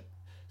leadership.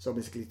 So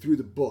basically through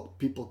the book,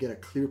 people get a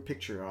clear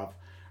picture of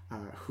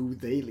who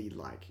they lead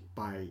like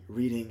by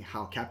reading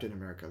how Captain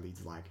America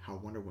leads like, how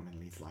Wonder Woman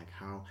leads like,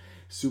 how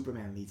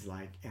Superman leads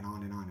like, and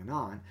on and on and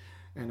on.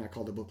 And I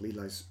call the book "Lead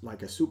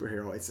Like a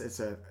Superhero." It's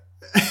a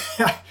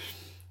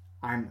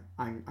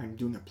I'm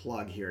doing a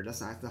plug here.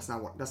 That's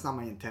not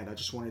my intent. I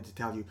just wanted to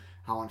tell you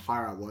how on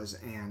fire I was,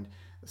 and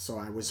so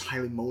I was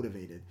highly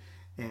motivated.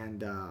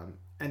 And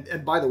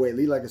by the way,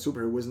 "Lead Like a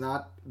Superhero" was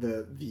not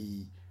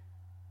the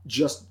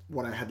just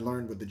what I had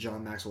learned with the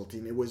John Maxwell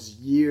team. It was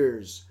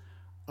years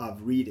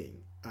of reading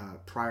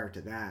prior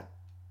to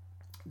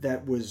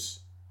that was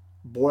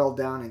boiled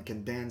down and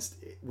condensed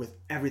with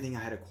everything I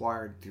had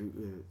acquired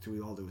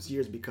through all those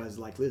years. Because,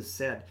 like Liz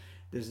said,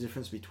 there's a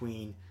difference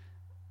between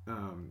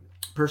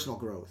personal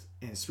growth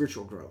and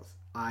spiritual growth.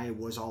 I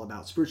was all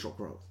about spiritual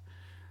growth,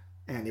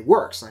 and it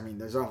works. I mean,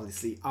 there's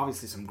obviously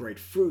some great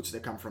fruits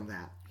that come from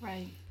that.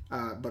 Right.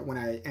 But when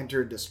I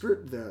entered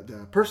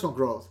the personal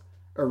growth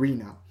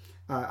arena,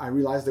 I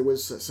realized there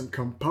was some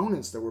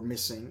components that were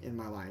missing in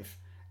my life,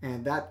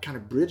 and that kind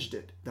of bridged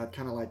it. That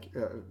kind of like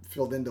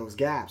filled in those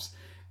gaps,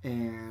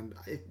 and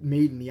it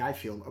made me, I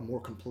feel, a more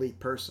complete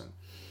person.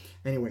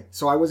 Anyway,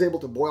 so I was able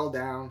to boil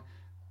down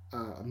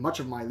much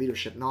of my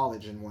leadership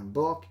knowledge in one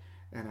book,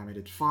 and I made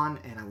it fun,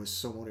 and I was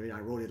so motivated. I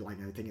wrote it, like,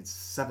 I think it's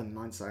 7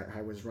 months I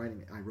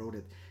wrote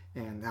it,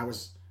 and I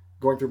was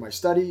going through my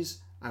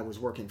studies. I was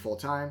working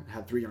full-time,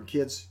 had 3 young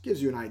kids.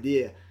 Gives you an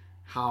idea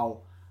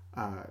how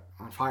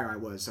on fire I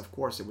was. Of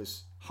course, it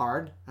was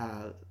hard.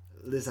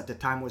 Liz at the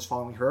time was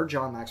following her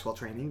John Maxwell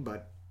training,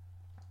 but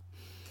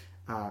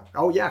I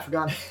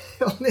forgot.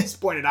 Liz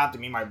pointed out to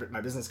me,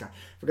 my business guy.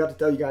 Forgot to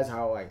tell you guys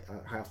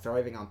how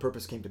Thriving on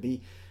Purpose came to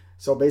be.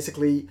 So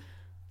basically,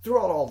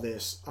 throughout all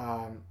this,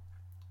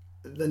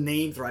 the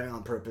name Thriving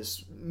on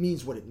Purpose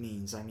means what it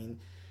means. I mean,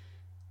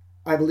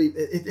 I believe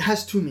it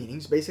has 2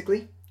 meanings,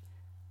 basically.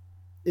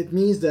 It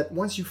means that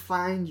once you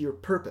find your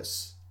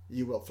purpose,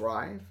 you will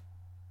thrive.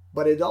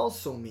 But it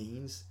also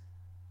means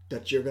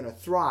that you're going to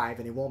thrive,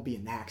 and it won't be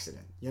an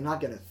accident. You're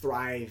not going to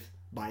thrive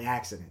by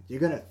accident. You're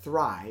going to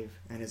thrive,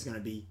 and it's going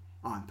to be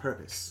on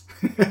purpose.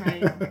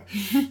 Right.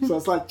 So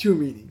it's like 2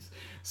 meanings.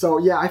 So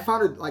yeah, I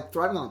founded like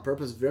Thriving on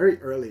Purpose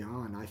very early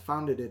on. I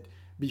founded it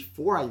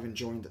before I even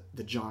joined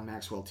the John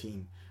Maxwell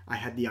team. I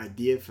had the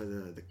idea for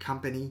the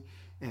company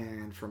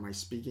and for my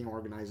speaking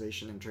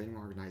organization and training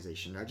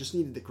organization. I just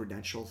needed the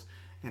credentials,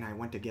 and I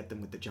went to get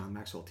them with the John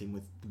Maxwell team,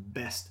 with the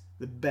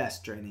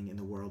best training in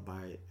the world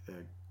by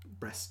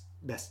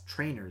best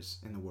trainers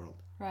in the world.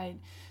 Right.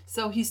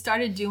 So he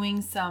started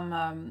doing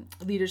some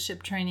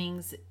leadership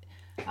trainings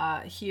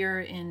here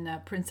in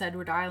Prince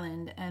Edward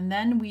Island, and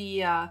then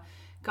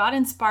God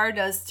inspired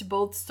us to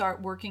both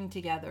start working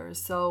together.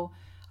 So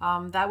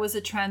that was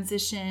a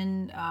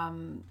transition.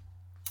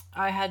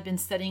 I had been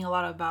studying a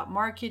lot about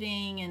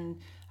marketing, and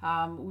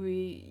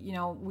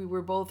we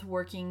were both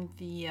working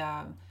the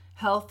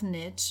health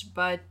niche,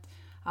 but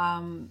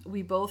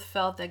we both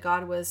felt that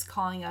God was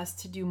calling us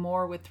to do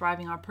more with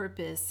Thriving on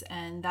Purpose,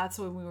 and that's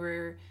when we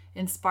were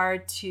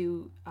inspired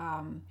to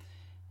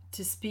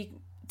speak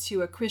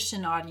to a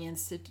Christian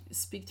audience, to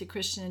speak to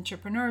Christian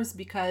entrepreneurs,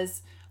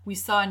 because we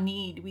saw a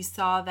need. We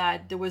saw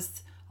that there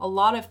was a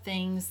lot of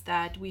things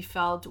that we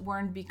felt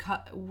weren't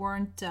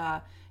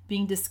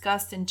being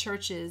discussed in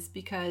churches,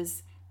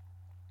 because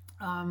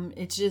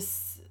it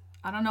just,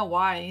 I don't know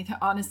why.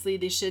 Honestly,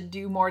 they should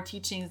do more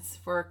teachings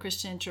for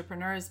Christian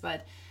entrepreneurs,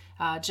 but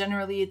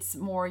generally it's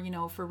more,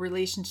 for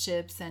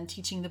relationships and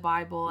teaching the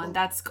Bible, and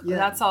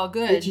that's all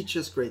good. They teach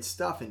us great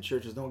stuff in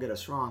churches, don't get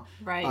us wrong.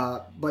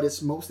 Right. But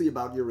it's mostly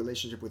about your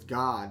relationship with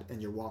God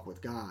and your walk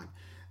with God.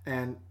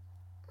 And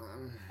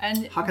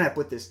how can I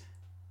put this?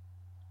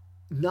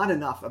 Not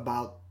enough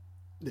about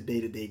the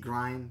day-to-day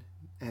grind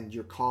and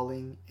your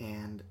calling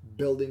and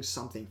building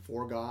something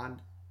for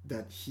God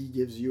that He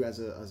gives you as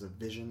a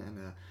vision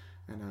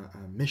and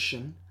a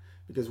mission,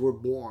 because we're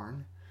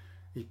born.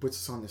 He puts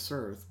us on this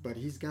earth, but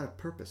He's got a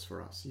purpose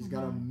for us. He's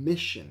got a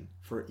mission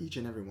for each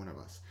and every one of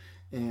us.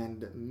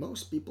 And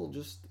most people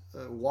just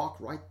walk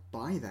right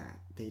by that.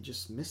 They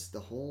just miss the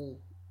whole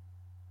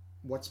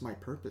what's my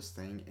purpose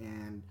thing.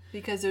 And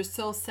because they're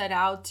so set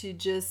out to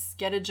just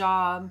get a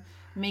job,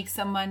 make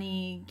some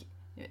money,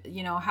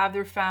 have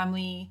their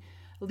family,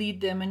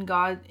 lead them in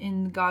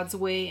God's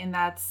way, and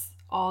that's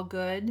all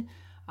good.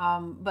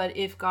 But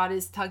if God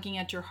is tugging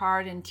at your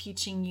heart and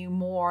teaching you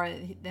more,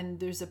 then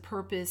there's a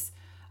purpose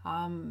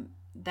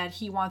that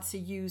He wants to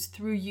use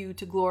through you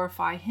to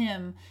glorify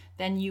Him,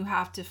 then you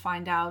have to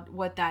find out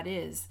what that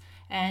is.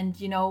 And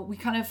we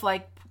kind of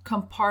like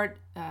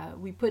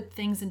we put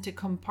things into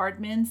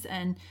compartments,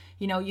 and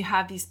you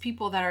have these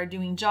people that are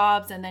doing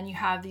jobs, and then you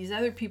have these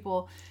other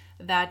people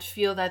that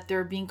feel that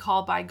they're being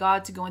called by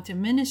God to go into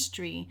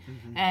ministry.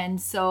 Mm-hmm.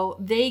 And so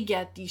they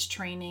get these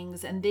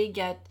trainings, and they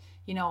get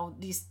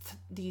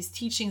these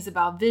teachings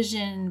about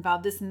vision,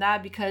 about this and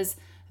that, because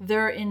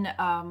they're in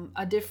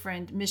a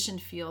different mission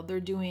field. They're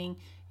doing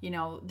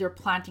they're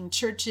planting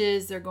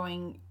churches,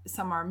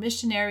 some are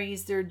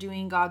missionaries, they're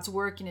doing God's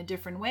work in a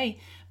different way.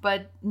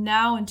 But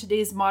now in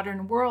today's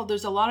modern world,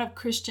 there's a lot of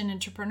Christian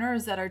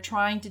entrepreneurs that are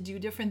trying to do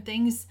different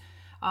things.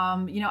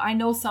 I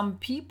know some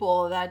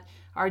people that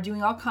are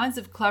doing all kinds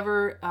of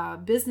clever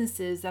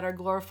businesses that are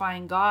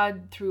glorifying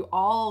God through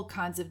all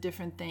kinds of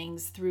different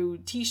things, through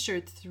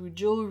t-shirts, through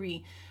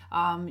jewelry,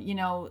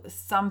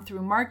 some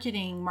through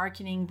marketing,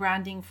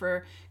 branding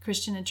for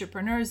Christian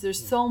entrepreneurs.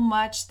 There's so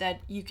much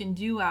that you can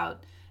do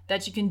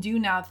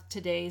now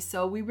today.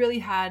 So we really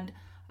had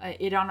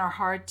it on our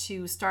heart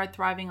to start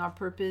Thriving on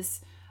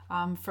Purpose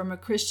from a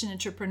Christian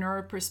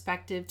entrepreneur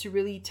perspective, to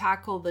really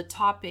tackle the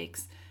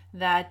topics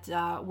that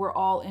we're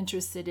all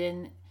interested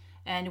in.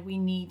 And we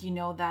need,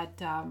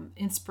 that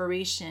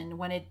inspiration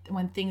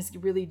when things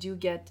really do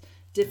get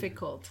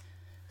difficult.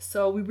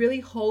 So we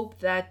really hope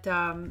that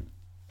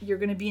you're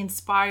going to be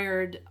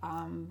inspired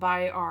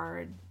by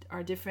our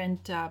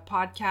different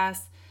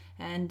podcasts.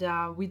 And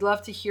we'd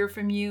love to hear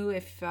from you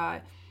if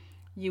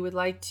you would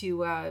like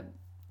to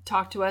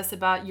talk to us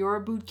about your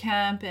boot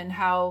camp and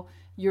how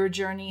your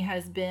journey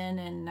has been,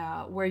 and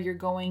where you're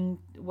going,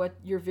 what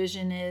your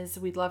vision is.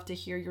 We'd love to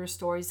hear your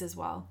stories as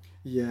well.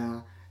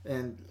 Yeah.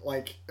 And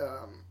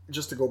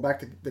just to go back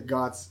to the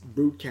God's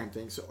boot camp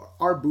thing. So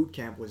our boot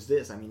camp was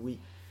this. I mean, we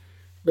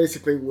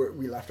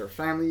left our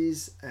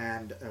families,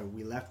 and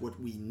we left what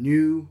we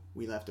knew.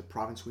 We left the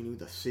province we knew,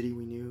 the city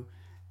we knew,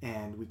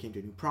 and we came to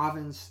a new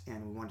province,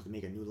 and we wanted to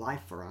make a new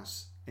life for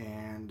us.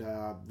 And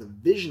the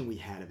vision we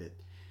had of it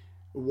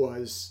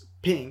was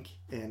pink.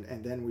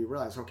 And then we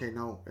realized, okay,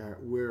 no,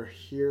 we're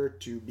here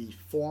to be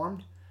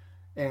formed,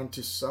 and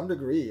to some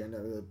degree,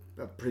 and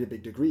a pretty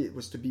big degree, it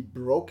was to be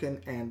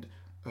broken and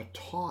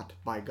taught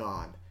by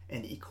God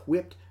and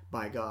equipped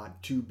by God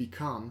to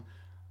become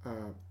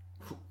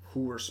who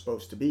we're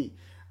supposed to be.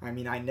 I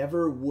mean, I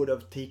never would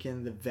have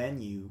taken the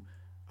venue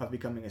of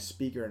becoming a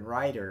speaker and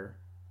writer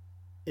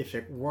if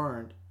it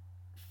weren't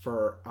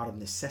out of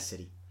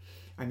necessity.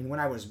 I mean,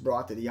 when I was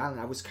brought to the island,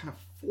 I was kind of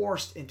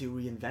forced into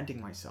reinventing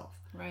myself.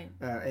 Right.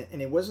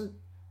 And it wasn't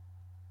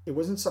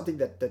something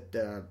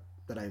that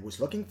I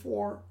was looking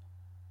for,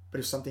 but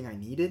it was something I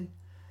needed.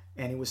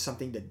 And it was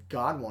something that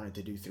God wanted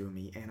to do through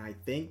me. And I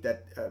think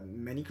that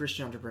many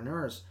Christian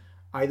entrepreneurs,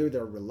 either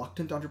they're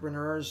reluctant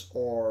entrepreneurs,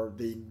 or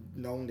they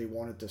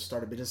wanted to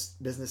start a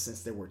business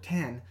since they were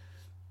 10.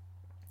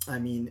 I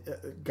mean,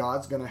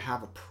 God's going to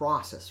have a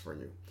process for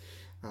you.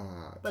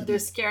 But they're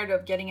scared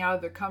of getting out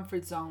of their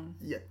comfort zone.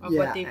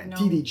 What they've known.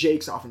 T.D.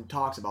 Jakes often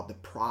talks about the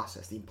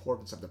process, the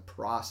importance of the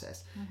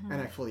process. Mm-hmm.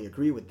 And I fully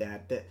agree with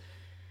that.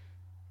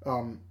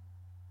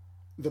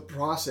 The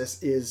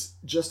process is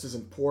just as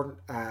important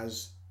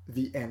as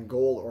the end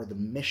goal or the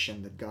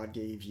mission that God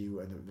gave you,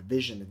 and the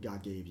vision that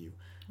God gave you.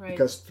 Right.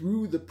 Because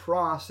through the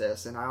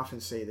process, and I often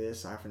say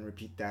this, I often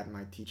repeat that in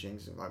my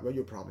teachings, well,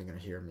 you're probably going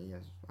to hear me,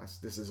 as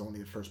this is only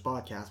the first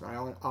podcast, but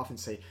I often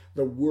say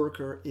the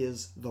worker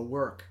is the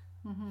work.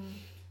 Mm-hmm.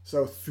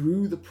 So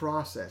through the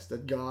process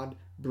that God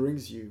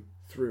brings you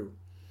through,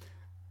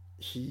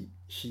 he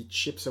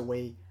chips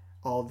away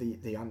all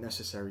the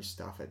unnecessary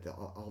stuff,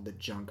 all the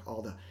junk,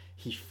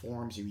 he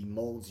forms you, he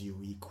molds you,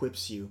 he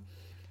equips you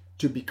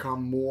to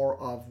become more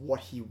of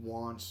what he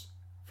wants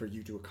for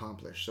you to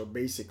accomplish. So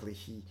basically,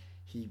 he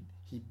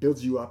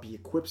builds you up, he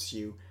equips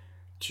you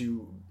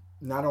to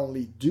not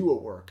only do a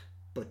work,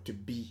 but to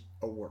be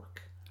a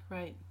work.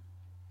 Right.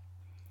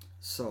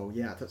 So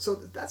yeah, so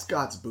that's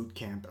God's boot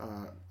camp.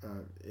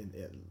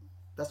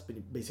 That's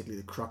basically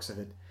the crux of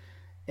it.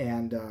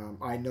 And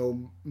I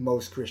know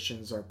most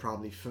Christians are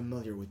probably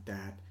familiar with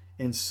that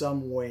in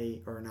some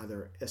way or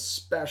another,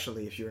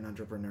 especially if you're an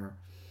entrepreneur.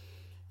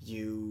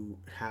 You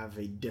have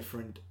a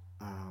different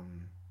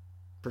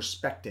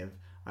perspective,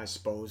 I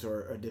suppose,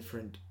 or a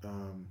different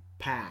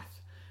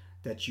path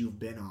that you've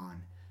been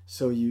on.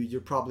 So you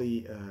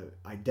probably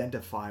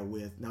identify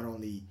with not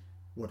only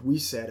what we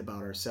said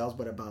about ourselves,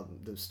 but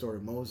about the story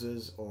of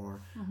Moses,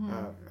 or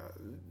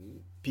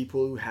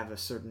people who have a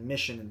certain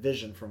mission and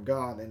vision from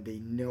God, and they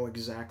know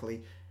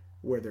exactly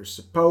where they're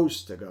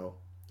supposed to go,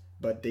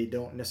 but they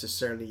don't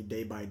necessarily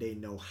day by day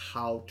know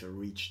how to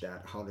reach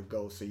that, how to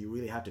go. So you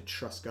really have to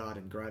trust God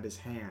and grab his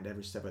hand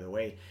every step of the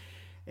way.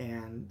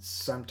 And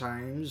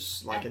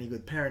sometimes, like any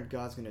good parent,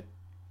 God's going to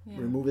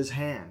remove his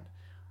hand,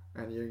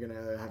 and you're going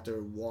to have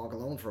to walk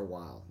alone for a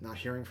while, not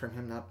hearing from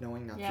him, not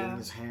knowing, not feeling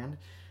his hand.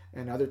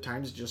 And other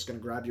times, just going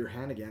to grab your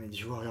hand again, and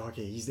you,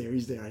 okay, he's there.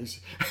 And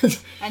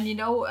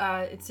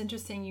it's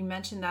interesting you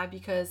mentioned that,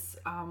 because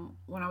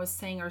when I was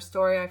saying our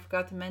story, I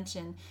forgot to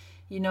mention,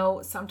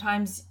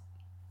 sometimes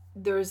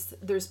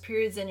there's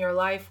periods in your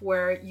life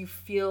where you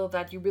feel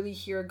that you really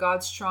hear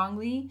God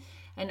strongly,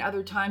 and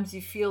other times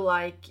you feel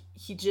like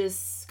he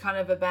just kind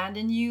of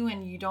abandoned you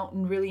and you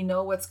don't really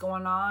know what's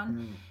going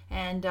on.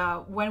 And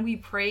when we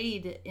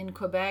prayed in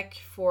Quebec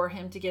for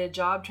him to get a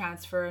job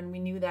transfer, and we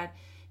knew that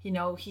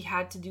he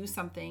had to do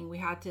something, we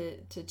had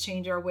to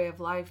change our way of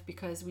life,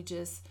 because we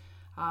just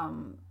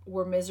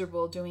were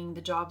miserable doing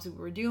the jobs we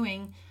were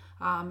doing,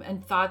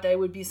 and thought that it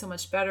would be so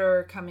much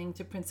better coming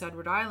to Prince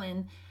Edward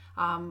Island.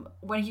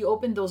 when he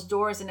opened those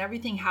doors and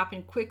everything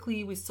happened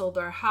quickly, we sold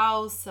our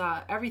house.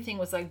 Everything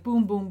was like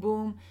boom, boom,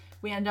 boom.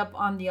 We end up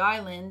on the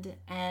island.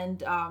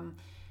 And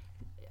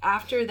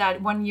after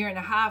that 1.5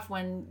 years,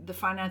 when the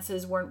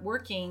finances weren't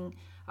working,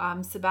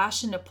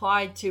 Sebastian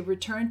applied to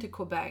return to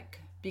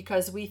Quebec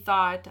because we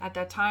thought at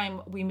that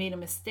time we made a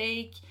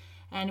mistake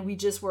and we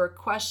just were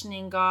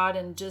questioning God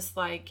and just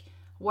like,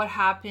 what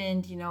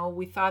happened? You know,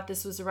 we thought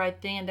this was the right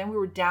thing. And then we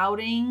were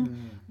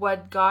doubting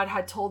what God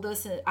had told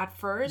us at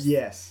first.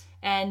 Yes.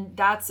 And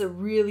that's a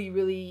really,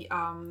 really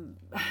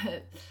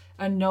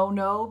a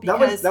no-no.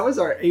 Because that was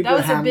our Abraham that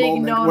was a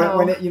big moment. no-no.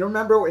 When you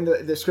remember in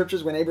the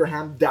scriptures when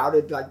Abraham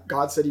doubted, like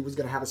God said he was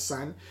going to have a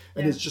son,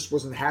 and it just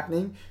wasn't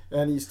happening,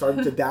 and he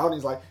started to doubt. And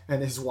he's like,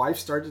 and his wife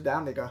started to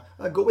doubt. And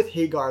they go with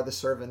Hagar, the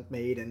servant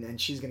maid,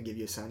 and she's going to give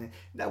you a son. And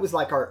that was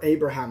like our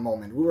Abraham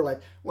moment. We were like,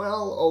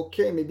 well,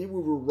 okay, maybe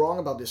we were wrong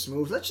about this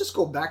move. Let's just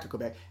go back to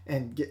Quebec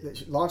and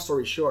get. Long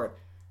story short,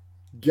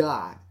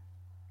 God,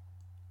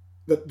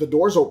 the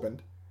doors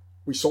opened.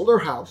 We sold our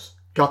house,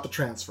 got the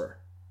transfer.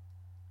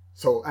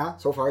 So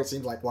far it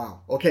seems like,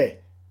 wow, okay,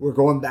 we're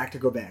going back to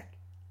Quebec.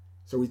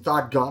 So we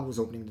thought God was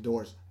opening the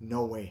doors.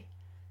 No way.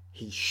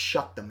 He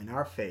shut them in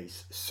our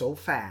face so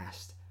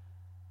fast.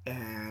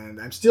 And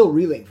I'm still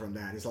reeling from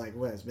that. It's like,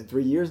 what, it's been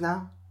 3 years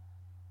now?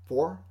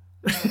 4?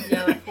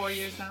 Yeah, like 4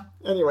 years now.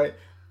 Anyway,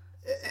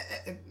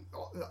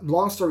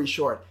 long story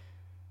short,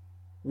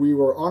 we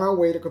were on our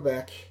way to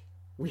Quebec.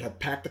 We had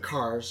packed the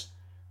cars.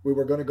 We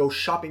were going to go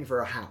shopping for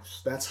a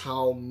house. That's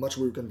how much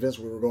we were convinced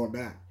we were going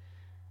back.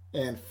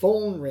 And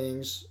phone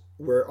rings.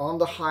 We're on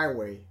the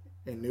highway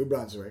in New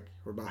Brunswick.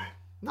 We're about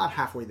not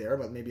halfway there,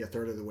 but maybe a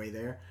third of the way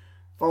there.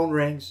 Phone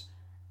rings.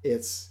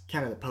 It's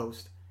Canada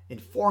Post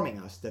informing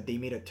us that they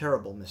made a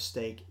terrible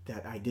mistake,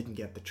 that I didn't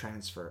get the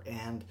transfer.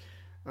 And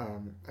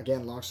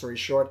again, long story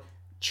short,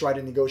 try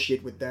to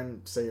negotiate with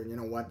them, say, you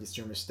know what, it's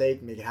your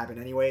mistake, make it happen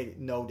anyway.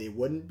 No, they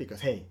wouldn't,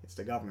 because, hey, it's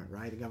the government,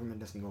 right? The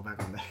government doesn't go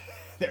back on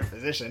their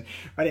position.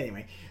 But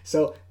anyway,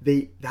 so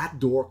that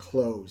door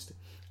closed.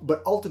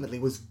 But ultimately,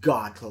 it was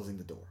God closing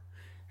the door.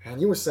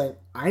 And he was saying,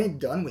 I ain't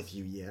done with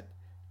you yet.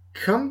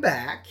 Come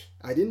back.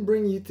 I didn't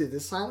bring you to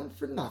this island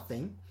for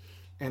nothing.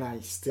 And I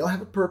still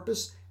have a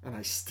purpose. And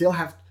I still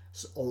have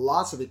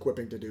lots of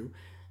equipping to do.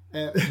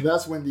 And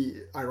that's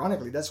when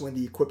ironically, that's when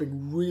the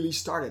equipping really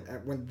started.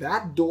 And when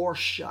that door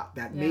shut,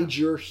 that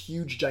major,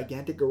 huge,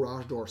 gigantic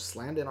garage door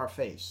slammed in our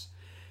face,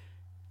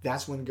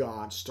 that's when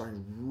God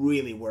started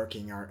really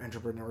working our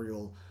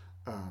entrepreneurial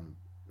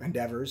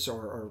endeavors,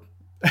 or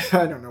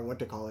I don't know what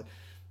to call it.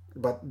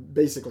 But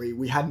basically,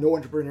 we had no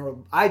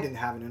I didn't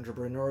have an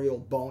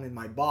entrepreneurial bone in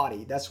my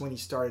body. That's when he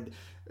started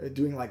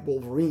doing like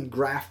Wolverine,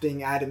 grafting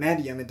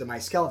adamantium into my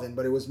skeleton,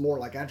 but it was more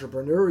like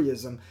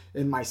entrepreneurism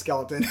in my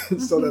skeleton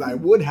so that I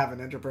would have an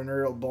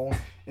entrepreneurial bone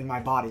in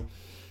my body.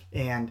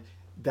 And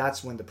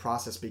that's when the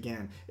process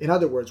began. In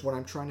other words, what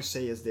I'm trying to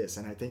say is this,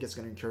 and I think it's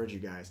going to encourage you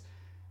guys.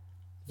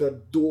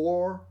 The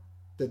doors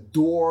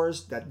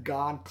that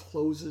God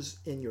closes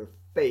in your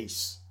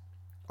face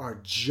are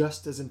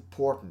just as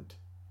important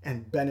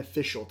and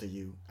beneficial to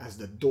you as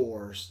the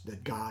doors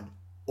that God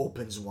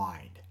opens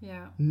wide.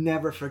 Yeah.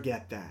 Never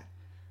forget that.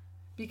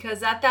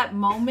 Because at that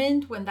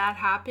moment when that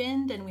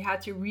happened and we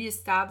had to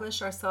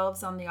reestablish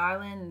ourselves on the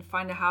island and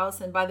find a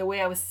house, and by the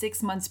way, I was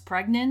 6 months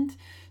pregnant.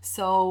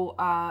 So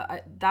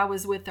that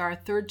was with our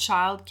third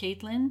child,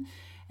 Caitlin.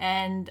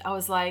 And I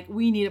was like,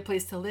 we need a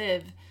place to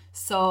live.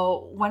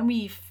 So when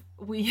we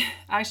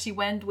actually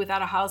went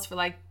without a house for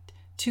like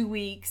 2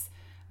 weeks,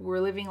 we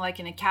were living like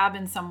in a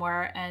cabin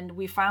somewhere, and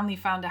we finally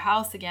found a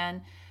house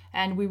again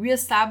and we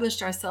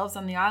reestablished ourselves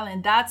on the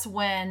island. That's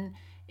when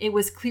it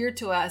was clear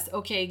to us,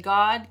 okay,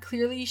 God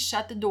clearly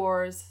shut the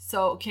doors.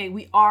 So, okay,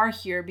 we are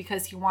here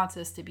because he wants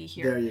us to be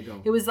here. There you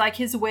go. It was like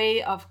his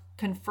way of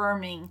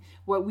confirming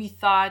what we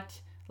thought,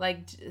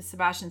 like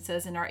Sebastian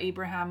says in our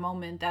Abraham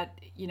moment,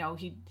 that, you know,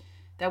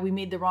 that we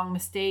made the wrong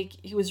mistake.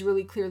 He was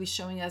really clearly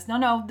showing us,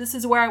 no, this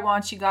is where I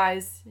want you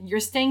guys. You're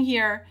staying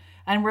here.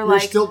 And we're you're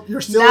still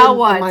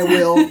in my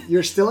will.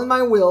 You're still in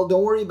my will.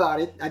 Don't worry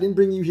about it. I didn't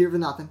bring you here for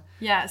nothing.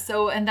 Yeah.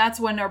 So, and that's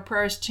when our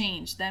prayers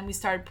changed. Then we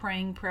started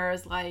praying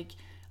prayers like,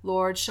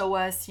 Lord, show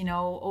us, you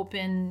know,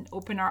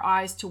 open our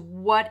eyes to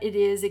what it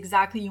is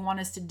exactly you want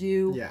us to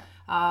do.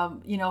 Yeah.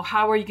 You know,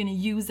 how are you going to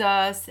use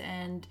us,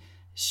 and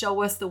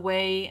show us the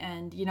way.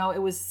 And, you know,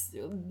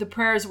 the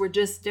prayers were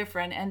just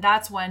different. And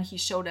that's when he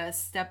showed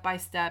us step by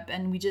step,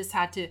 and we just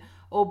had to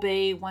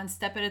obey one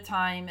step at a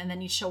time. And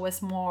then he show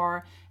us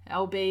more,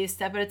 obey a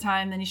step at a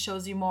time. Then he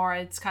shows you more.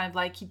 It's kind of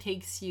like he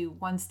takes you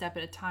one step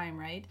at a time.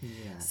 Right.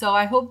 Yeah. So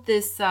I hope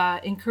this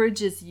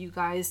encourages you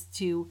guys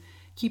to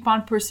keep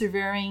on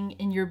persevering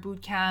in your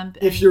boot camp.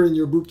 If you're in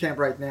your boot camp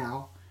right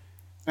now,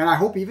 and I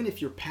hope even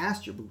if you're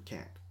past your boot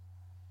camp,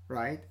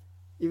 right?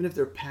 Even if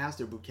they're past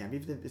their boot camp,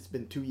 even if it's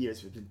been 2 years,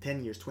 if it's been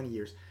 10 years, 20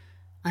 years,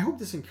 I hope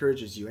this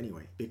encourages you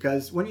anyway.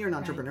 Because when you're an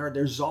entrepreneur,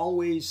 there's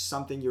always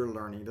something you're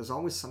learning. There's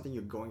always something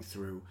you're going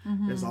through.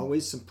 Mm-hmm. There's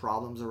always some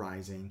problems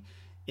arising.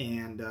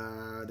 And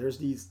there's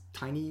these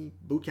tiny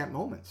boot camp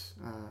moments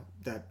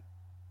that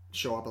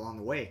show up along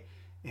the way.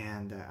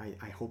 And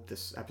I hope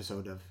this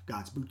episode of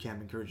God's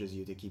Bootcamp encourages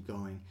you to keep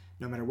going,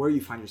 no matter where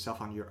you find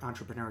yourself on your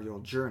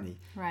entrepreneurial journey.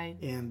 Right.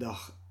 And the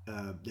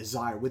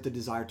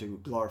desire to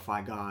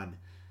glorify God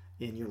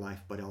in your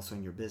life, but also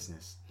in your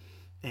business.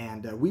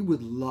 And we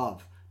would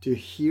love to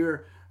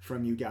hear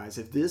from you guys.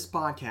 If this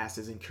podcast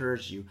has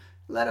encouraged you,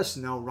 let us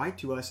know. Write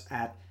to us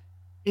at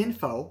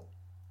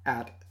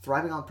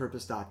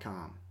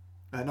info@thrivingonpurpose.com.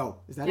 No,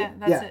 is that it?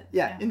 That's it.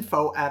 Yeah,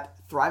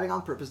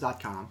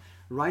 info@thrivingonpurpose.com.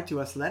 Write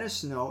to us. Let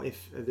us know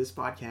if this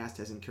podcast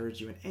has encouraged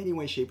you in any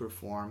way, shape, or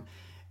form.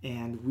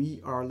 And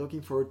we are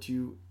looking forward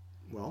to,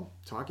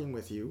 talking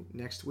with you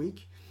next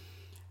week.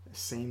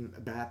 Same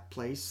bad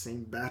place,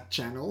 same bad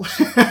channel.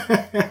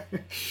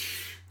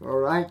 All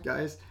right,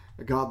 guys.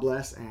 God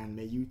bless, and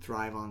may you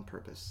thrive on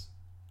purpose.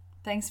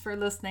 Thanks for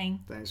listening.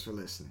 Thanks for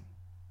listening.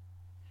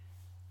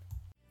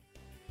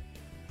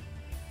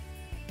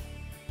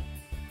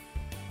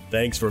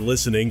 Thanks for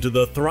listening to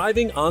the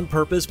Thriving on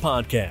Purpose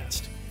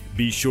podcast.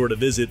 Be sure to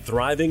visit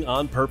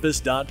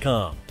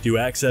thrivingonpurpose.com to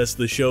access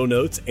the show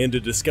notes and to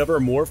discover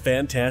more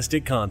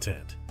fantastic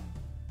content.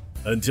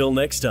 Until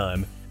next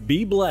time,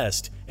 be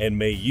blessed and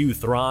may you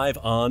thrive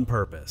on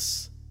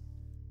purpose.